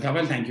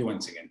 Dhawal, thank you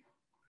once again.